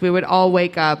 months. We would all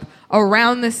wake up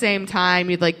around the same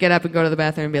time. You'd get up and go to the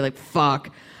bathroom and be like,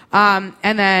 fuck. And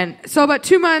then, so about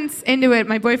 2 months into it,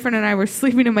 my boyfriend and I were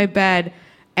sleeping in my bed,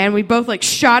 and we both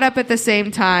shot up at the same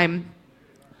time,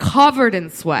 covered in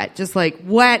sweat, just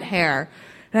wet hair.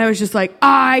 And I was just like,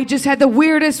 "I just had the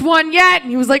weirdest one yet." And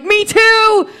he was like, "Me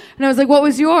too." And I was like, "What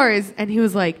was yours?" And he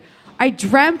was like, "I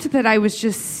dreamt that I was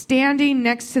just standing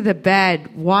next to the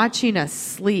bed watching us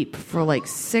sleep for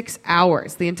 6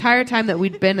 hours, the entire time that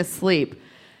we'd been asleep.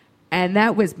 And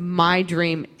that was my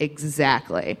dream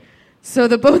exactly." So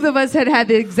the both of us had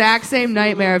the exact same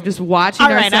nightmare of just watching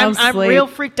All right, ourselves I'm sleep. real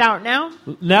freaked out now.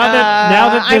 Now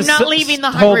that I'm this not leaving the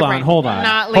hungry brain. hold on, I'm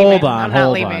not leaving. hold on, I'm not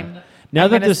hold leaving. on. Now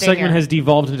I'm that gonna this stay segment here. has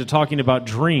devolved into talking about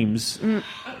dreams, Come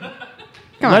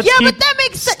on. let's Yeah, keep, but that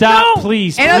makes sense. stop, No.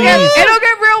 please, It'll please.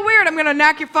 get real weird. I'm gonna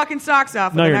knock your fucking socks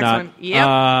off. No, with you're the next not.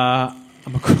 One.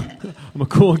 Yep. I'm a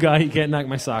cool guy. You can't knock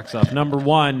my socks off. Number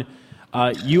one,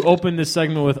 you open this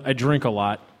segment with "I drink a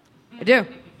lot," I do.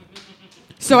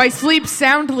 So I sleep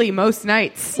soundly most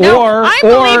nights. I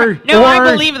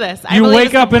believe this. I you believe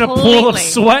wake this up in a pool of completely.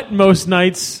 sweat most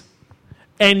nights,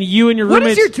 and you and your What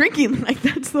roommates. is your drinking like?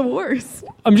 That's the worst.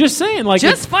 I'm just saying,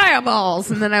 Just fireballs,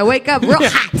 and then I wake up real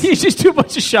hot. you just do a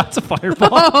bunch of shots of Fireball.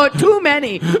 Oh, too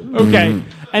many. Okay,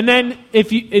 and then if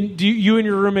do you and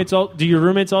your roommates do your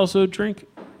roommates also drink?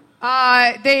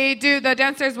 They do. The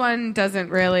downstairs one doesn't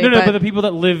really. No, but the people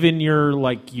that live in your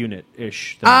unit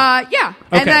ish. yeah. Okay.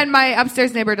 And then my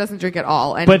upstairs neighbor doesn't drink at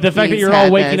all. And But the fact that he's you're all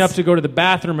had waking this. up to go to the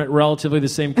bathroom at relatively the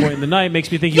same point in the night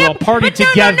makes me think you all but partied no,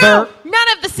 together. No.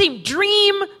 Not of the same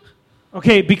dream.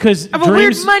 Okay, because Of a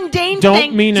weird dreams mundane don't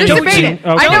thing. mean Just anything. debate it.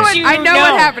 Okay. I know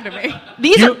what happened to me.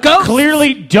 These You are ghosts.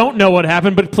 clearly don't know what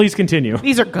happened, but please continue.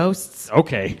 These are ghosts.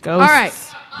 Okay. Ghosts. All right.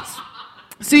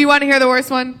 So you want to hear the worst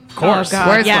one? Of course. Oh, God.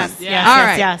 Worst Yes, one. yes, All yes,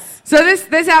 right. yes. So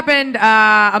this happened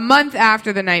a month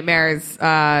after the nightmares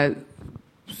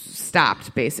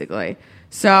stopped, basically.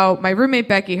 So my roommate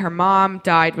Becky, her mom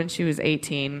died when she was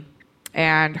 18,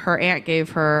 and her aunt gave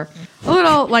her a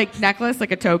little necklace,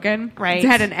 a token. Right. It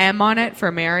had an M on it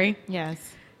for Mary. Yes.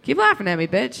 Keep laughing at me,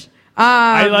 bitch.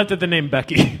 I left at the name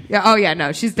Becky. Yeah. Oh yeah.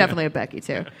 No, she's definitely a Becky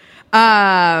too.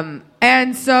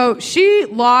 And so she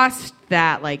lost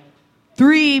that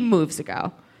 3 moves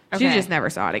ago. She Okay. just never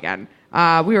saw it again.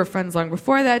 We were friends long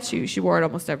before that. She wore it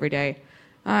almost every day.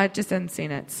 Just hadn't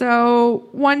seen it. So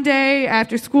one day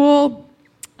after school,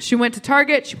 she went to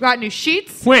Target. She got new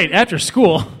sheets. Wait, after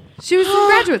school? She was in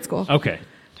graduate school. Okay.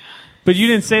 But you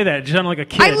didn't say that. It sounded like a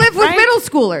kid. I live with Right? middle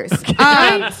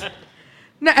schoolers.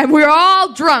 No, and we're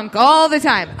all drunk all the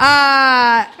time.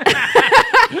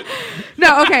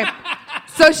 No, okay.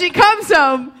 So she comes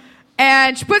home,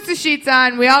 and she puts the sheets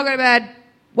on. We all go to bed,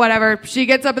 whatever. She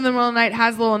gets up in the middle of the night,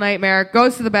 has a little nightmare,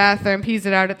 goes to the bathroom, pees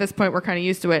it out. At this point, we're kind of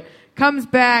used to it. Comes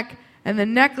back, and the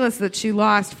necklace that she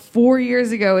lost 4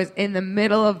 years ago is in the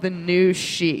middle of the new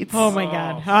sheets. Oh, my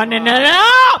God. Oh, no.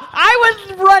 I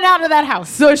would run out of that house.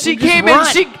 So she came in,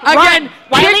 she, again,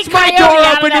 kicked my Coyote door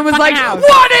out of open that and was fucking like, house.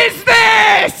 what is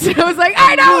this? I was like,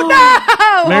 I don't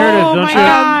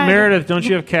know. Meredith, don't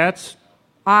you have cats?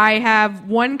 I have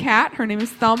one cat. Her name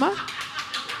is Thelma.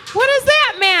 What does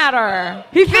that matter?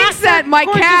 He thinks that my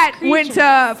gorgeous cat creatures. went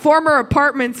to former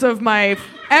apartments of my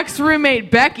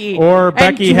ex-roommate Becky. Or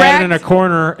Becky had it in a dragged-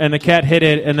 corner and the cat hit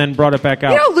it and then brought it back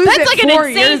out. You don't lose That's it like 4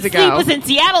 an years insane ago. Sleepless in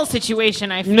Seattle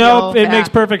situation, I feel. Nope, it Yeah. makes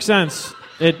perfect sense.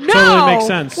 It No. totally makes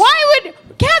sense. Why would...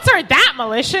 Cats aren't that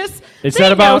malicious. It's They not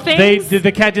know about things.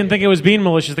 the cat didn't think it was being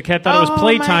malicious. The cat thought it was Oh,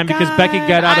 playtime my because Becky God.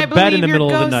 got out I of bed in the believe middle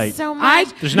your of the ghost night. So much.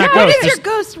 There's not What ghosts. does your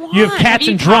There's- ghost want? You have cats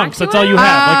you and drunks. talked That's to all you him?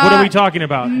 have. Like, what are we talking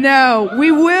about? No, we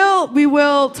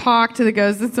will talk to the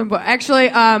ghosts at some point.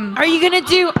 Actually, Are you going to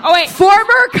do... Oh, wait.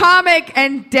 former comic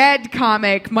and dead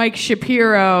comic Mike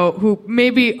Shapiro, who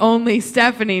maybe only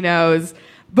Stephanie knows,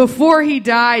 before he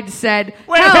died said,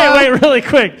 Wait, really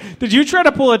quick. Did you try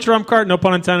to pull a trump card, no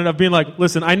pun intended, of being like,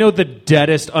 listen, I know the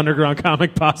deadest underground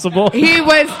comic possible? He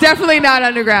was definitely not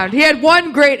underground. He had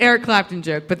one great Eric Clapton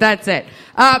joke, but that's it.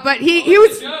 But he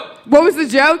was... What was the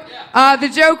joke? The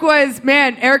joke was,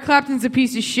 man, Eric Clapton's a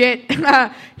piece of shit.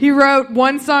 He wrote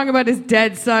one song about his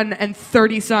dead son and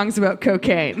 30 songs about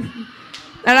cocaine.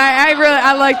 And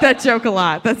I like that joke a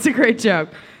lot. That's a great joke.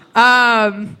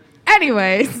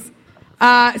 Anyways...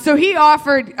 so he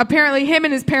offered, apparently him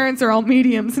and his parents are all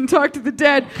mediums and talk to the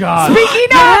dead. God.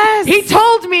 Speaking of, he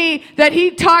told me that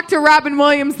he talked to Robin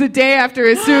Williams the day after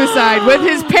his suicide with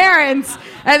his parents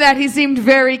and that he seemed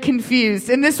very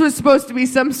confused. And this was supposed to be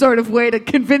some sort of way to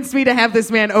convince me to have this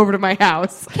man over to my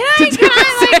house. Can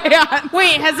I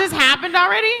wait, has this happened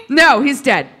already? No, he's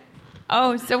dead.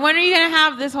 Oh, so when are you going to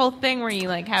have this whole thing where you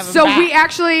like have him So back? we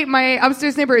actually, my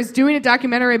upstairs neighbor is doing a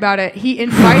documentary about it. He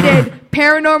invited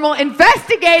paranormal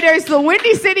investigators, the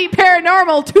Windy City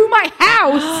Paranormal, to my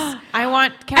house.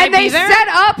 Can I And be they there? set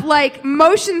up like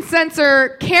motion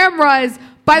sensor cameras.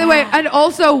 By the way, and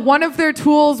also one of their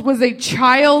tools was a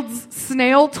child's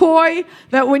snail toy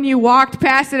that when you walked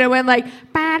past it, it went like,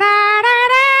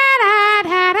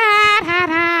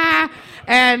 ba-da-da-da-da-da-da-da.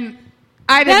 And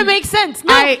I didn't. That makes sense.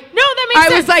 No, that makes I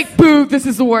sense. was like, boo, this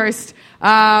is the worst.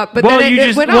 But then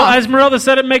it went off. Esmeralda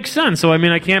said it makes sense, so I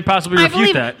mean, I can't possibly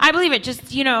refute that. I believe it. Just,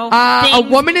 a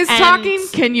things woman is and- talking.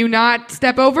 Can you not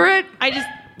step over it?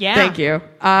 Yeah. Thank you.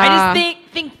 I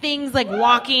just think things like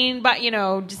walking, but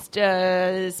just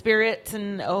spirits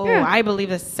and Yeah. I believe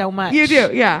this so much. You do,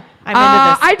 yeah. I'm into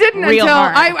this I didn't real until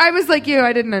hard. I was like you.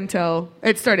 I didn't until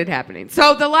it started happening.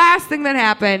 So the last thing that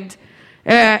happened,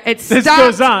 it stopped. This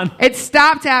goes on. It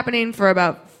stopped happening for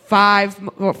about 5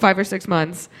 or 6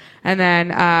 months, and then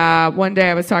one day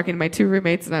I was talking to my 2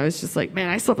 roommates, and I was just like, "Man,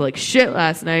 I slept like shit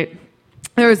last night."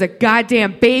 There was a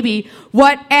goddamn baby.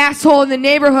 What asshole in the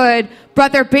neighborhood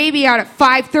brought their baby out at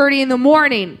 5:30 in the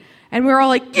morning? And we were all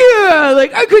like, yeah,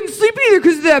 like I couldn't sleep either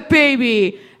because of that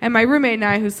baby. And my roommate and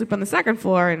I, who sleep on the second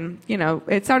floor, and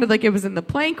it sounded like it was in the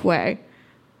plankway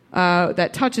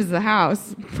that touches the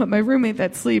house. But my roommate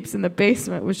that sleeps in the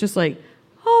basement was just like,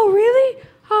 oh, really?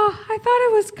 Oh, I thought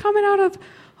it was coming out of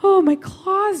my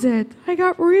closet. I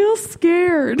got real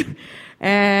scared.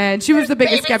 And she was the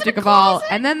biggest skeptic of all.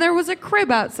 And then there was a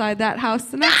crib outside that house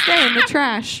the next day in the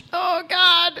trash. Oh,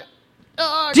 God.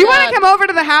 Oh, Do you want to come over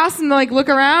to the house and look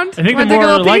around? I think the Wanna take a more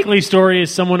little peek? likely story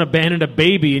is someone abandoned a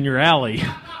baby in your alley.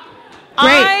 Great.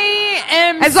 I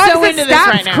am As long so as into it this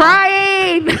stops right now.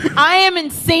 crying. I am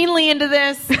insanely into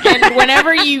this, and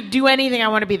whenever you do anything, I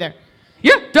want to be there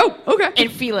Yeah, dope. Okay.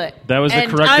 and feel it. That was the And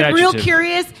correct I'm real adjective.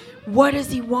 curious. What does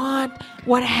he want?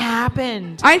 What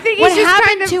happened? I think what he's just happened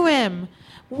kind of- to him.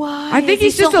 Why? I think is he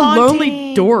he's just a still lonely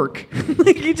haunting? dork.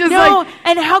 He just No,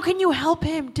 and how can you help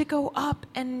him to go up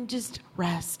and just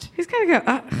rest? he's gotta go.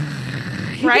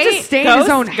 He Right? can just stay in his Ghost?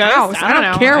 own Ghost? house. I I don't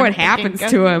don't know. care I'm what thinking happens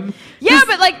ghost. to him. Yeah,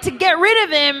 but to get rid of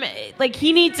him,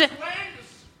 he needs to.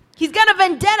 He's got a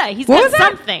vendetta. He's What got was that?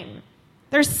 something.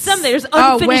 There's something. There's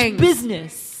unfinished wings.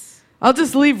 business. I'll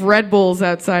just leave Red Bulls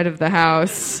outside of the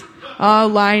house. I'll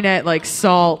line it like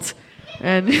salt.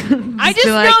 And I just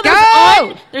be like, know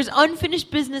go! there's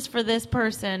unfinished business for this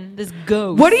person, this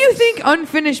ghost. What do you think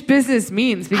unfinished business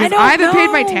means? Because don't I haven't paid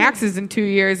my know. taxes in 2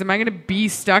 years. Am I going to be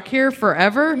stuck here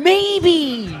forever?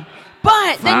 Maybe.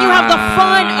 But then you have the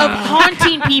fun of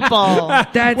haunting people.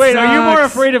 That Wait, are you more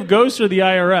sucks. afraid of ghosts or the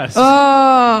IRS?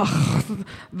 Oh,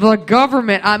 the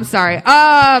government. I'm sorry.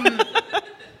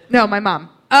 No, my mom.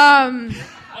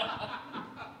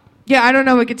 Yeah, I don't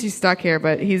know what gets you stuck here,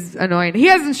 but he's annoying. He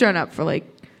hasn't shown up for like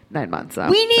 9 months.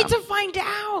 We need to find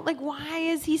out. Like, why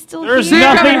is he still There's here?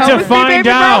 nothing coming home to with me, find baby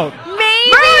bro? out. Maybe.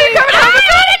 you coming home with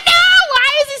I don't know.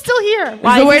 Why is he still here?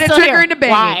 Why a is way he to still trick here? her into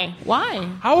banging. Why?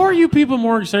 How are you people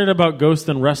more excited about ghosts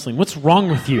than wrestling? What's wrong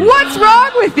with you? What's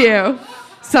wrong with you?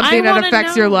 Something I that wanna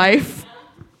affects know. your life.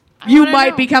 I You wanna might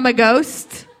know. become a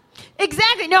ghost.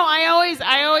 Exactly. No, I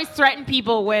always threaten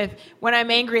people with when I'm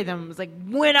angry at them. It's like,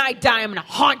 when I die, I'm gonna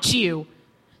haunt you.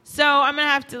 So I'm gonna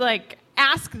have to like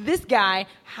ask this guy,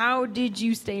 how did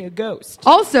you stay a ghost?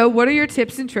 Also, what are your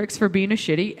tips and tricks for being a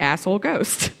shitty asshole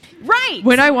ghost? Right.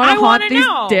 When I want to haunt wanna these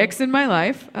know. dicks in my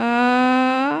life, what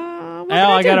Al, can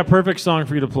I got do? a perfect song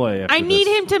for you to play. After I need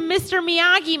this. him to Mr.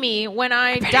 Miyagi me when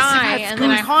I die, that's and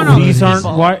then I haunt all These these aren't.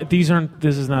 people. Why? These aren't.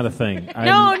 This is not a thing. No,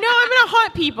 I'm gonna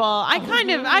haunt people. I've had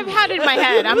it in my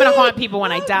head. I'm gonna haunt people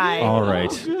when I die. All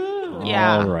right.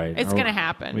 Yeah. All right. It's Are gonna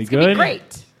happen. we It's gonna be good? great.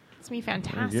 It's gonna be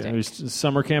fantastic. Is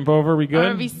summer camp over? We I'm gonna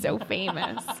good? be so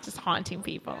famous, just haunting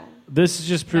people. This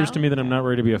just proves No? to me that I'm not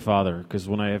ready to be a father. Because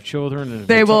when I have children, and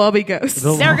They will all be ghosts.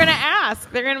 They'll- They're gonna ask.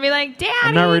 They're gonna be like, "Daddy,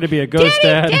 I'm not ready to be a ghost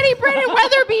dad. Daddy, Brendan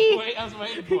Weatherby." I was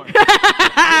waiting for it.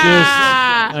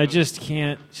 I just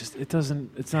can't. It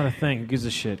doesn't. It's not a thing. Who gives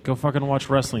a shit? Go fucking watch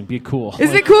wrestling. Be cool.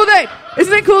 Isn't it cool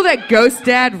that Ghost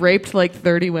Dad raped like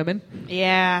 30 women?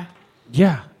 Yeah.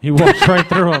 Yeah, he walked right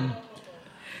through them.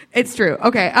 It's true.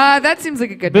 Okay, that seems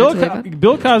like a good note to leave on.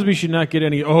 Bill Cosby should not get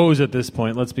any O's at this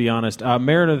point. Let's be honest.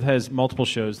 Meredith has multiple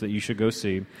shows that you should go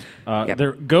see. Yep.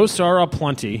 Their ghosts are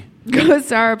aplenty.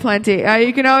 Ghosts are plenty.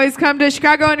 You can always come to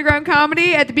Chicago Underground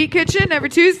Comedy at the Beat Kitchen every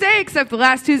Tuesday, except the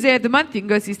last Tuesday of the month. You can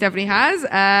go see Stephanie Hasz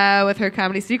with her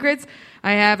Comedy Secrets.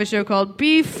 I have a show called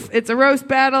Beef. It's a roast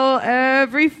battle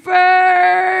every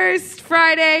first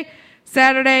Friday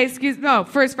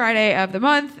of the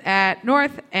month at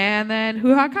North, and then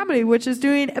Hoo Ha Comedy, which is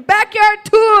doing a backyard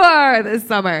tour this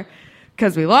summer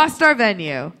because we lost our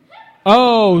venue.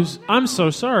 Oh, I'm so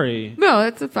sorry. No,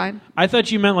 it's fine. I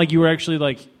thought you meant like you were actually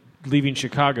like leaving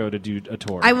Chicago to do a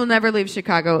tour. I will never leave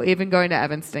Chicago. Even going to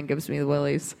Evanston gives me the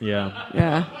willies. Yeah.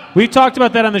 Yeah. We've talked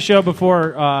about that on the show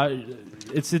before.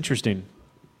 It's interesting.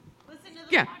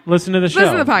 Yeah. Listen to the show.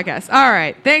 Listen to the podcast. All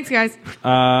right. Thanks, guys.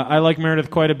 I like Meredith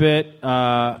quite a bit,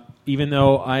 even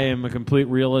though I am a complete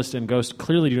realist and ghosts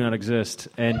clearly do not exist,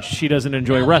 and she doesn't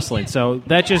enjoy wrestling. So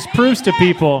that just proves to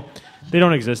people they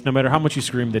don't exist. No matter how much you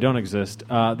scream, they don't exist.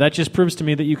 That just proves to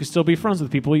me that you can still be friends with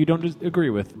people you don't agree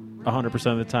with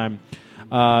 100% of the time.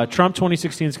 Trump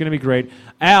 2016 is going to be great.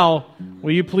 Al,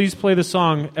 will you please play the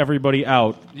song Everybody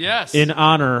Out Yes. in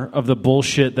honor of the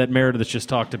bullshit that Meredith just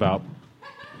talked about?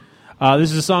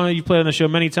 This is a song that you've played on the show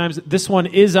many times. This one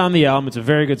is on the album. It's a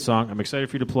very good song. I'm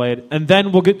excited for you to play it. And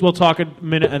then we'll talk a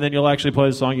minute, and then you'll actually play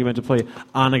the song you meant to play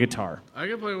on a guitar. I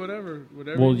can play whatever.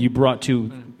 Well, you brought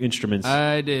two instruments.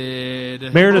 I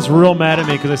did. Meredith's real mad at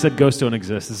me because I said ghosts don't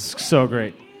exist. This is so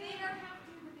great.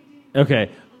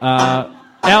 Okay.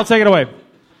 Al, take it away.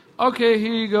 Okay,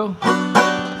 here you go.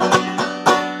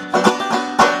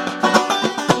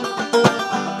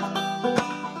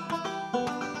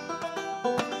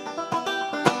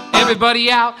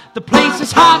 Everybody out, the place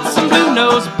is hot. Some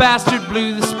blue-nosed bastard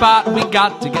blew the spot. We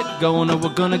got to get going or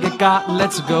we're gonna get got.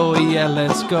 Let's go, yeah,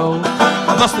 let's go.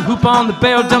 Bust the hoop on the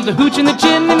barrel, dump the hooch in the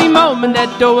gin. Any moment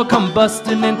that door will come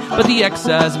busting in. But the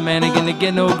excise man ain't gonna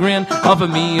get no grin off of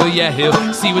me, oh yeah, he'll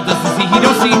see what doesn't see. He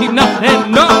don't see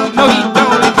nothing, no, he don't.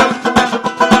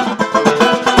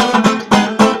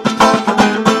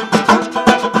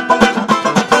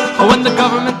 When the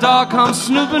government dog comes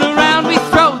snooping around, we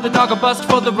throw the dog a bust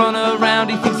for the runner around.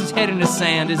 He thinks his head in the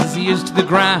sand as his ears to the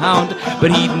ground,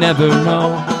 but he'd never know.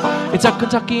 It's a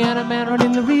Kentuckiana man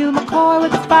running the real McCoy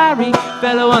with a fiery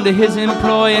fellow under his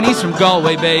employ, and he's from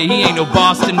Galway Bay. He ain't no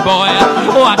Boston boy.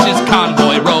 Watch his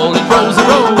convoy roll, it rolls and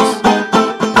rolls.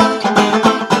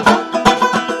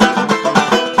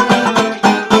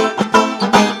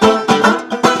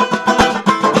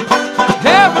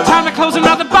 Every time I close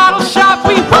another bottle shop,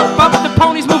 we whoop up the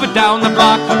ponies moving down the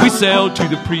block. We sell to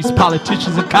the priests,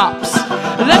 politicians, and cops.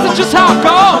 And that's just how it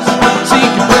goes. So you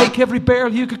can break every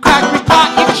barrel, you can crack every pot,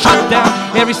 you can shut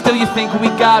down every still you think we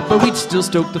got, but we'd still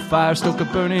stoke the fire, stoke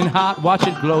it burning hot. Watch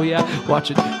it glow, yeah,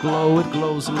 watch it glow, it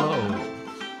glows low.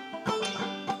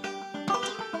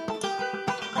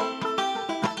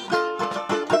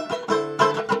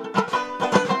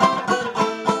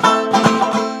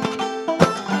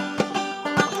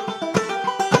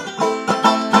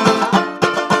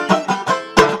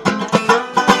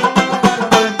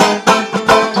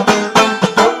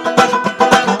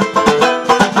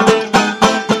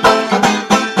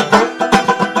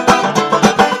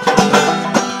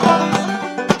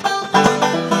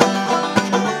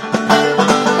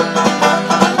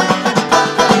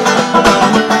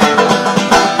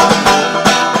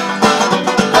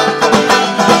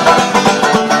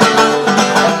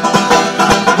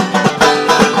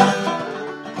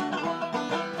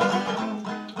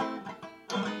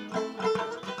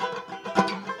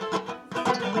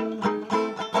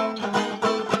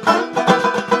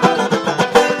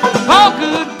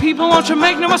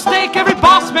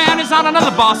 flies on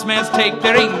another boss man's take.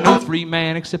 There ain't no free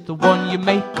man except the one you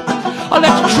make. Oh,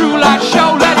 let your true light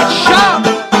show, let it show.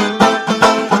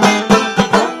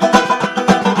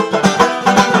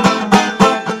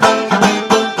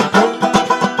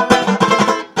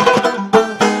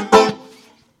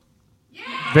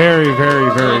 Very,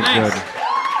 very, very good.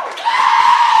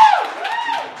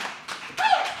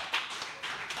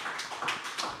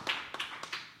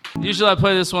 Usually I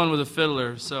play this one with a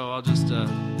fiddler, so I'll just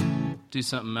do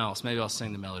something else. Maybe I'll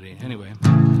sing the melody. Anyway.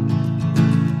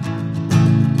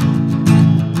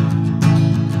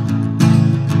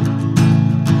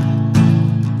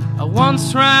 I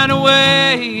once ran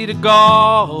away to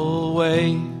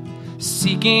Galway,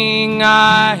 seeking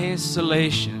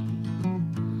isolation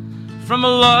from a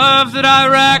love that I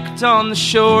wrecked on the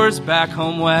shores back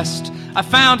home west. I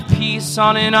found peace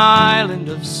on an island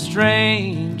of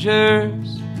strangers.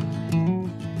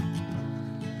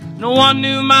 No one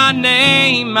knew my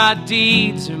name, my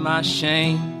deeds, or my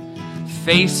shame.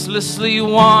 Facelessly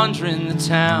wandering the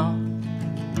town,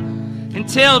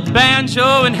 until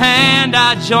banjo in hand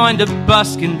I joined a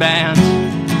busking band,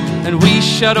 and we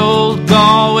shut old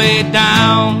Galway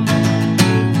down.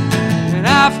 And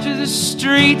after the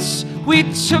streets we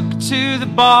took to the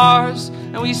bars,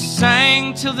 and we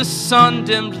sang till the sun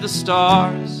dimmed the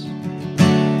stars.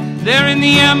 There in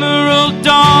the emerald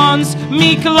dawns,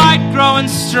 meek light growing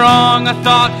strong, I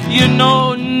thought, you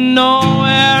know,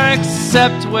 nowhere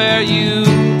except where you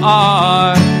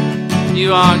are.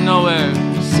 You are nowhere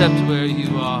except where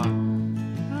you are.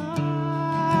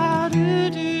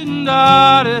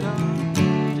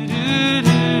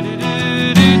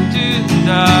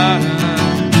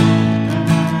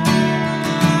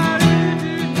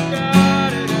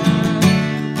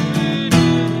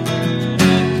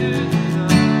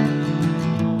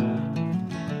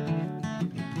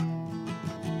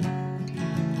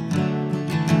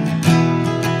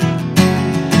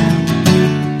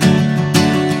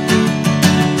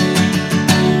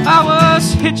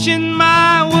 Hitching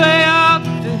my way up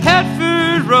the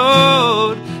Hertford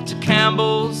Road to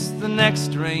Campbell's the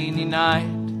next rainy night.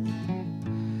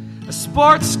 A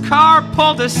sports car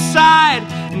pulled aside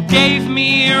and gave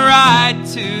me a ride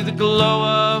to the glow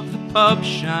of the pub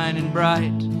shining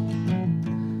bright.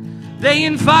 They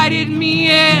invited me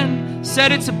in,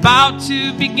 said it's about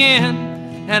to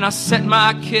begin, and I set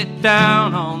my kit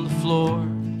down on the floor.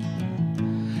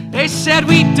 They said,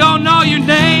 we don't know your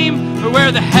name or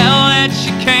where the hell that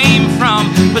you came from,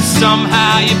 but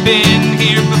somehow you've been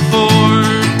here before.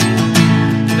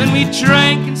 Then we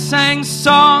drank and sang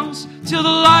songs till the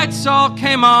lights all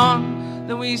came on.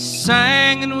 Then we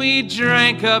sang and we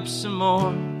drank up some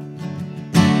more.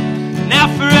 Now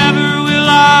forever will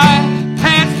I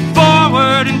pant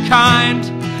forward and kind,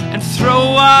 and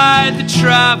throw wide the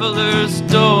traveler's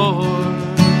door.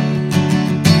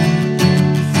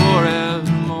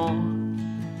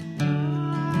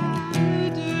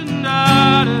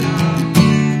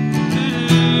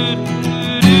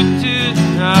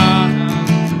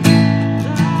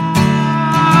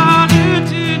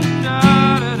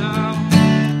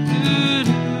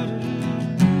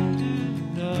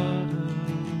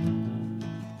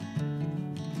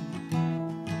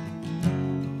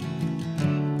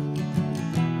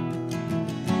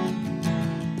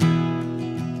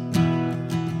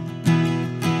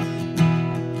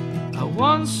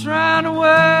 Once ran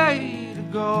away to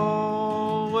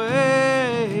Galway,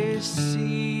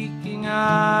 seeking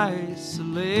isolation.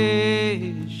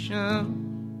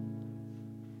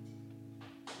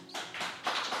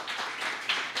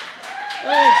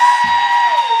 Thanks.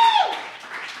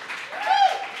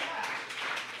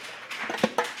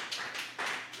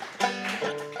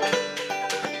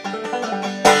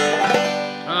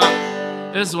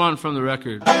 This is one from the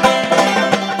record.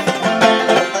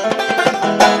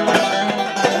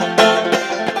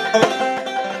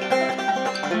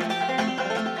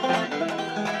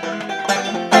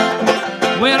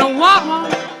 When I want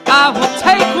one, I will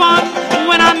take one.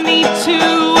 When I need to,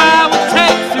 I will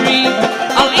take three.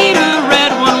 I'll eat a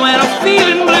red one when I'm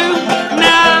feeling blue.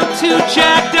 Now I'm too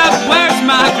jacked up, where's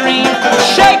my green?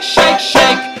 Shake, shake,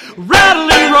 shake,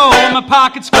 rattle and roll. My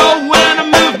pockets go when I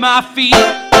move my feet.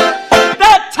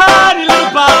 That tiny little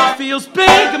bottle feels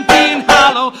big and being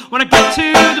hollow. When I get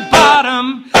to the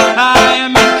bottom, I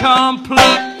am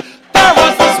incomplete. There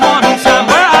was this one time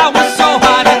where I was so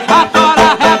high that I thought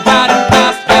I had died and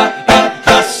passed out in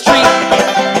the street.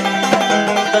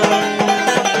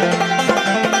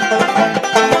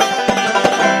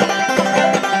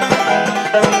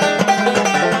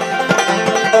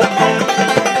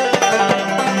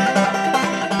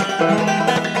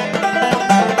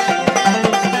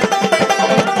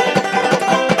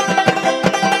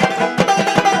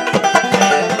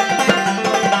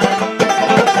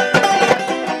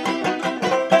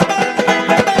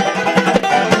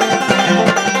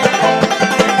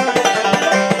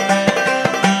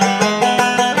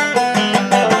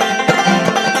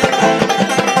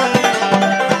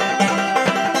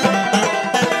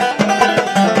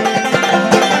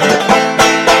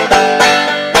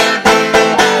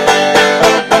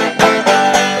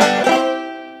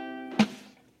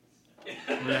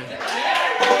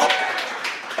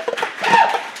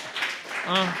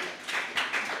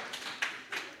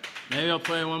 Maybe I'll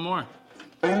play one more.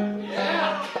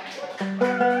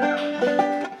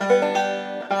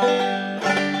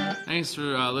 Thanks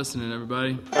for listening,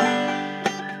 everybody.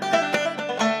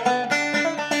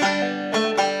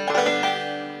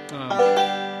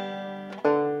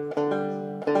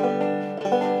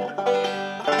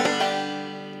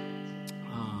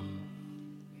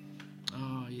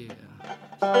 Oh, yeah.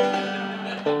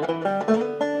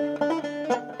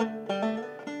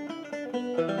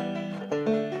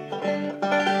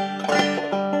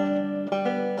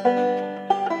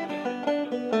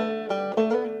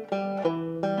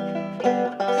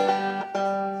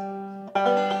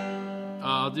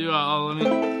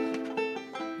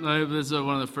 This is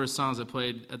one of the first songs I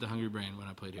played at the Hungry Brain when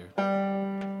I played here.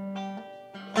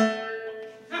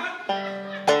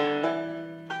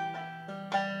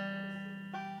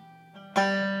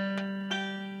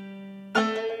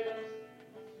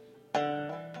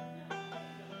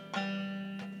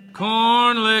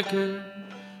 Corn liquor,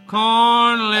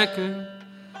 corn liquor,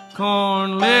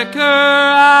 corn liquor,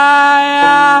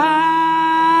 I.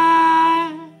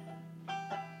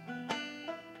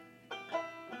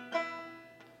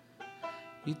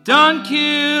 You done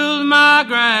killed my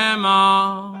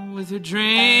grandma with her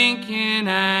drinking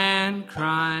and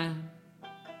crying.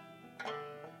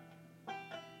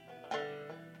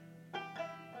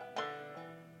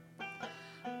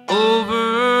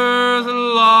 Over the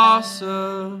loss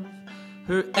of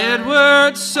her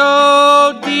Edward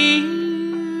so dear.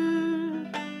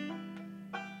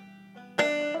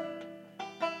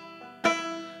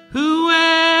 Who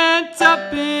went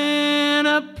up in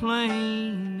a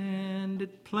plane and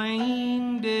it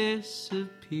plain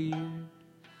disappeared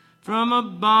from a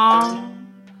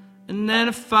bomb and then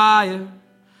a fire.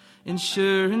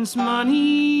 Insurance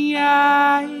money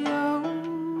I owe.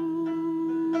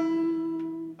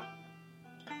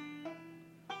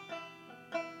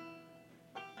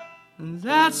 And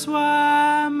that's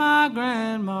why my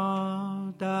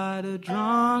grandma died a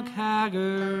drunk,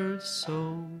 haggard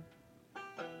soul.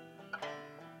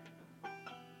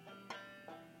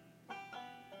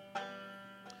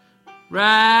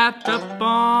 Wrapped up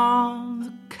on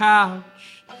the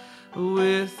couch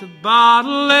with a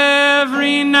bottle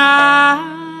every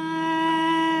night.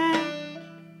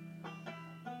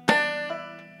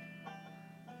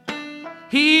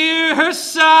 Hear her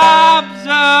sobs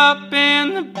up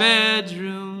in the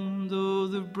bedroom, though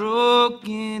they're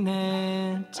broken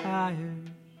and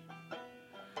tired.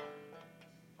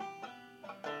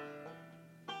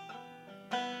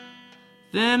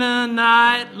 Then a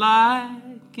night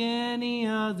like any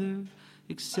other,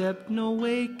 except no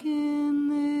waking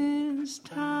this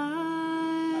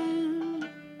time.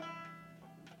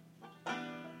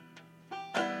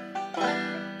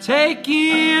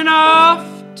 Taking off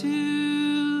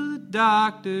to the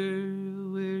doctor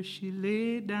where she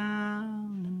lay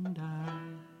down and died.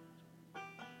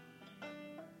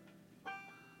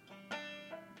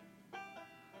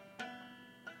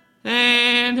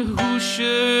 And who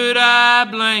should I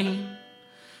blame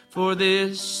for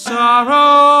this sorrow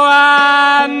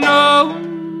I know?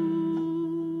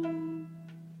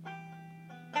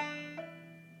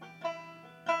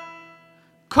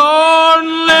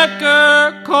 Corn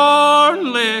liquor,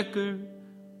 corn liquor,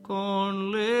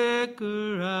 corn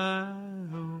liquor I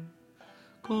owe.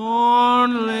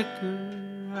 Corn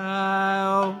liquor I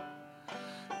owe.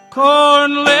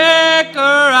 Corn liquor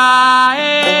I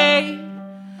ate.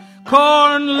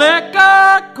 Corn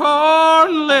liquor,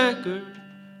 corn liquor,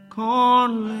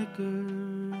 corn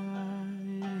liquor I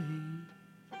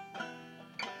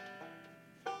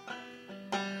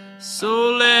ate.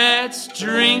 So let's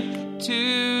drink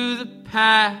to the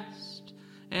past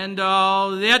and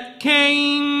all that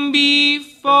came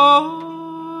before.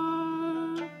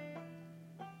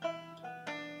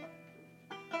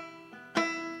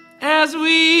 As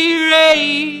we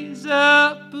raise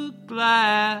up a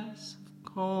glass of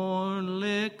corn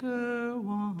liquor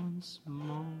once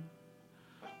more.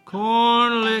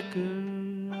 Corn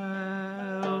liquor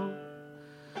I owe.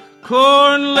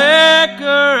 Corn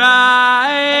liquor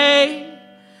I ate.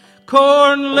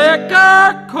 Corn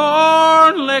liquor,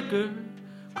 corn liquor,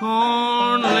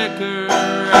 corn liquor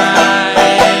I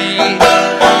ate.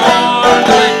 Corn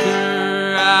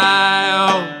liquor I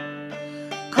owe.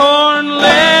 Corn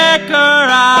liquor I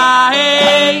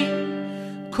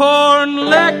ate. Corn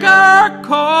liquor,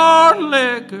 corn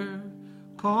liquor,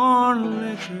 corn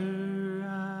liquor I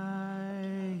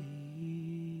ate.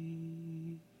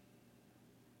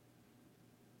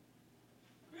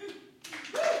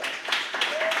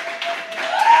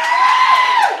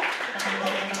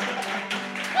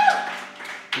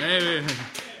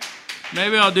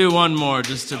 Maybe I'll do one more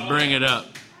just to bring it up.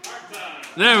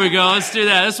 There we go. Let's do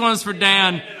that. This one's for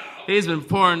Dan. He's been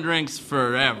pouring drinks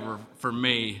forever for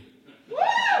me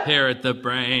here at the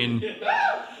Brain.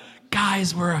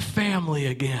 Guys, we're a family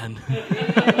again.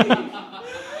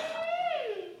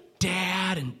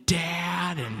 Dad and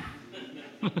Dad.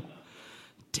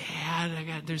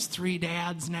 There's 3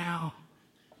 dads now.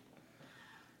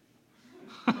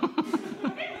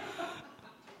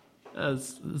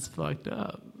 That's fucked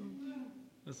up.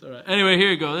 That's all right. Anyway, here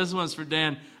you go. This one's for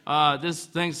Dan.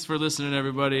 Thanks for listening,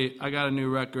 everybody. I got a new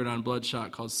record on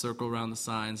Bloodshot called Circle Around the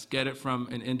Signs. Get it from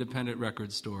an independent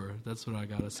record store. That's what I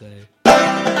gotta say.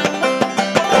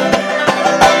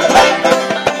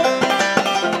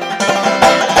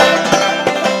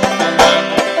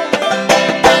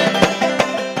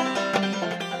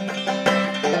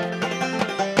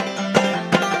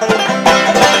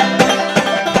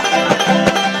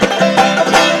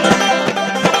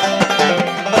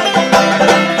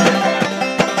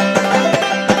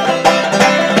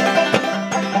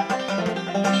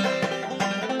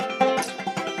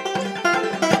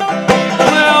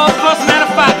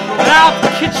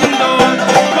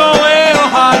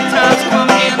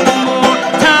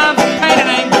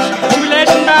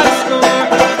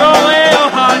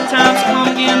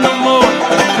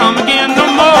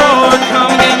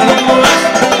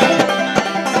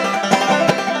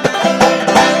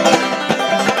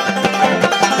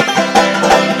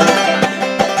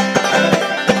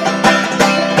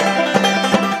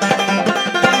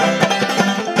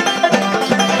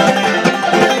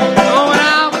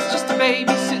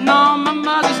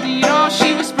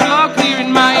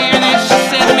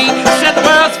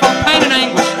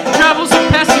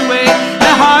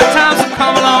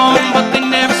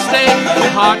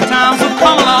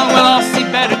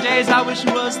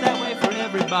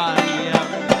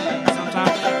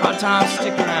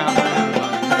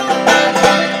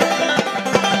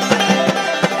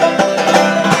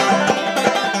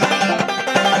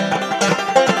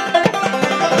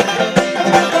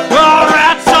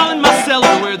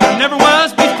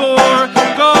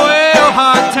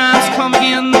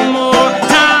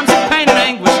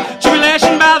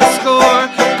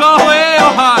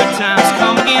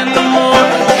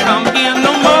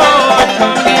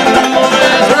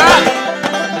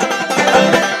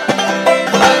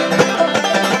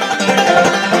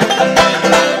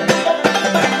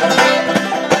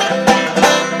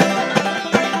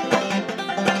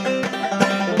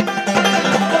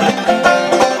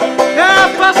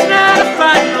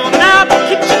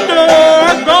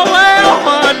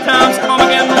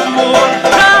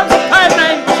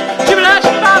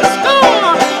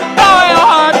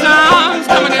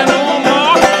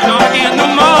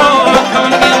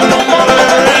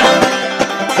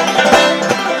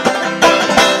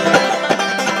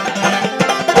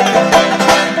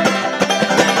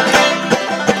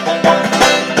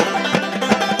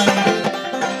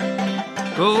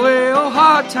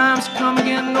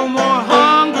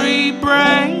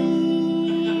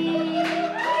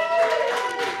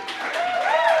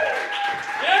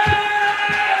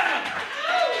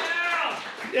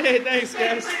 Thanks,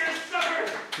 guys.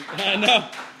 I know.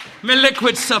 My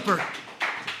liquid supper.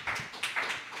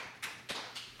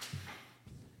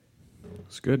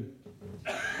 It's good.